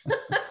 Yes.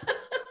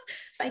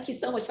 Thank you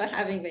so much for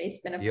having me. It's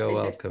been a You're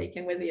pleasure welcome.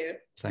 speaking with you.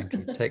 Thank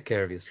you. Take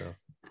care of yourself.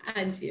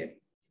 And you.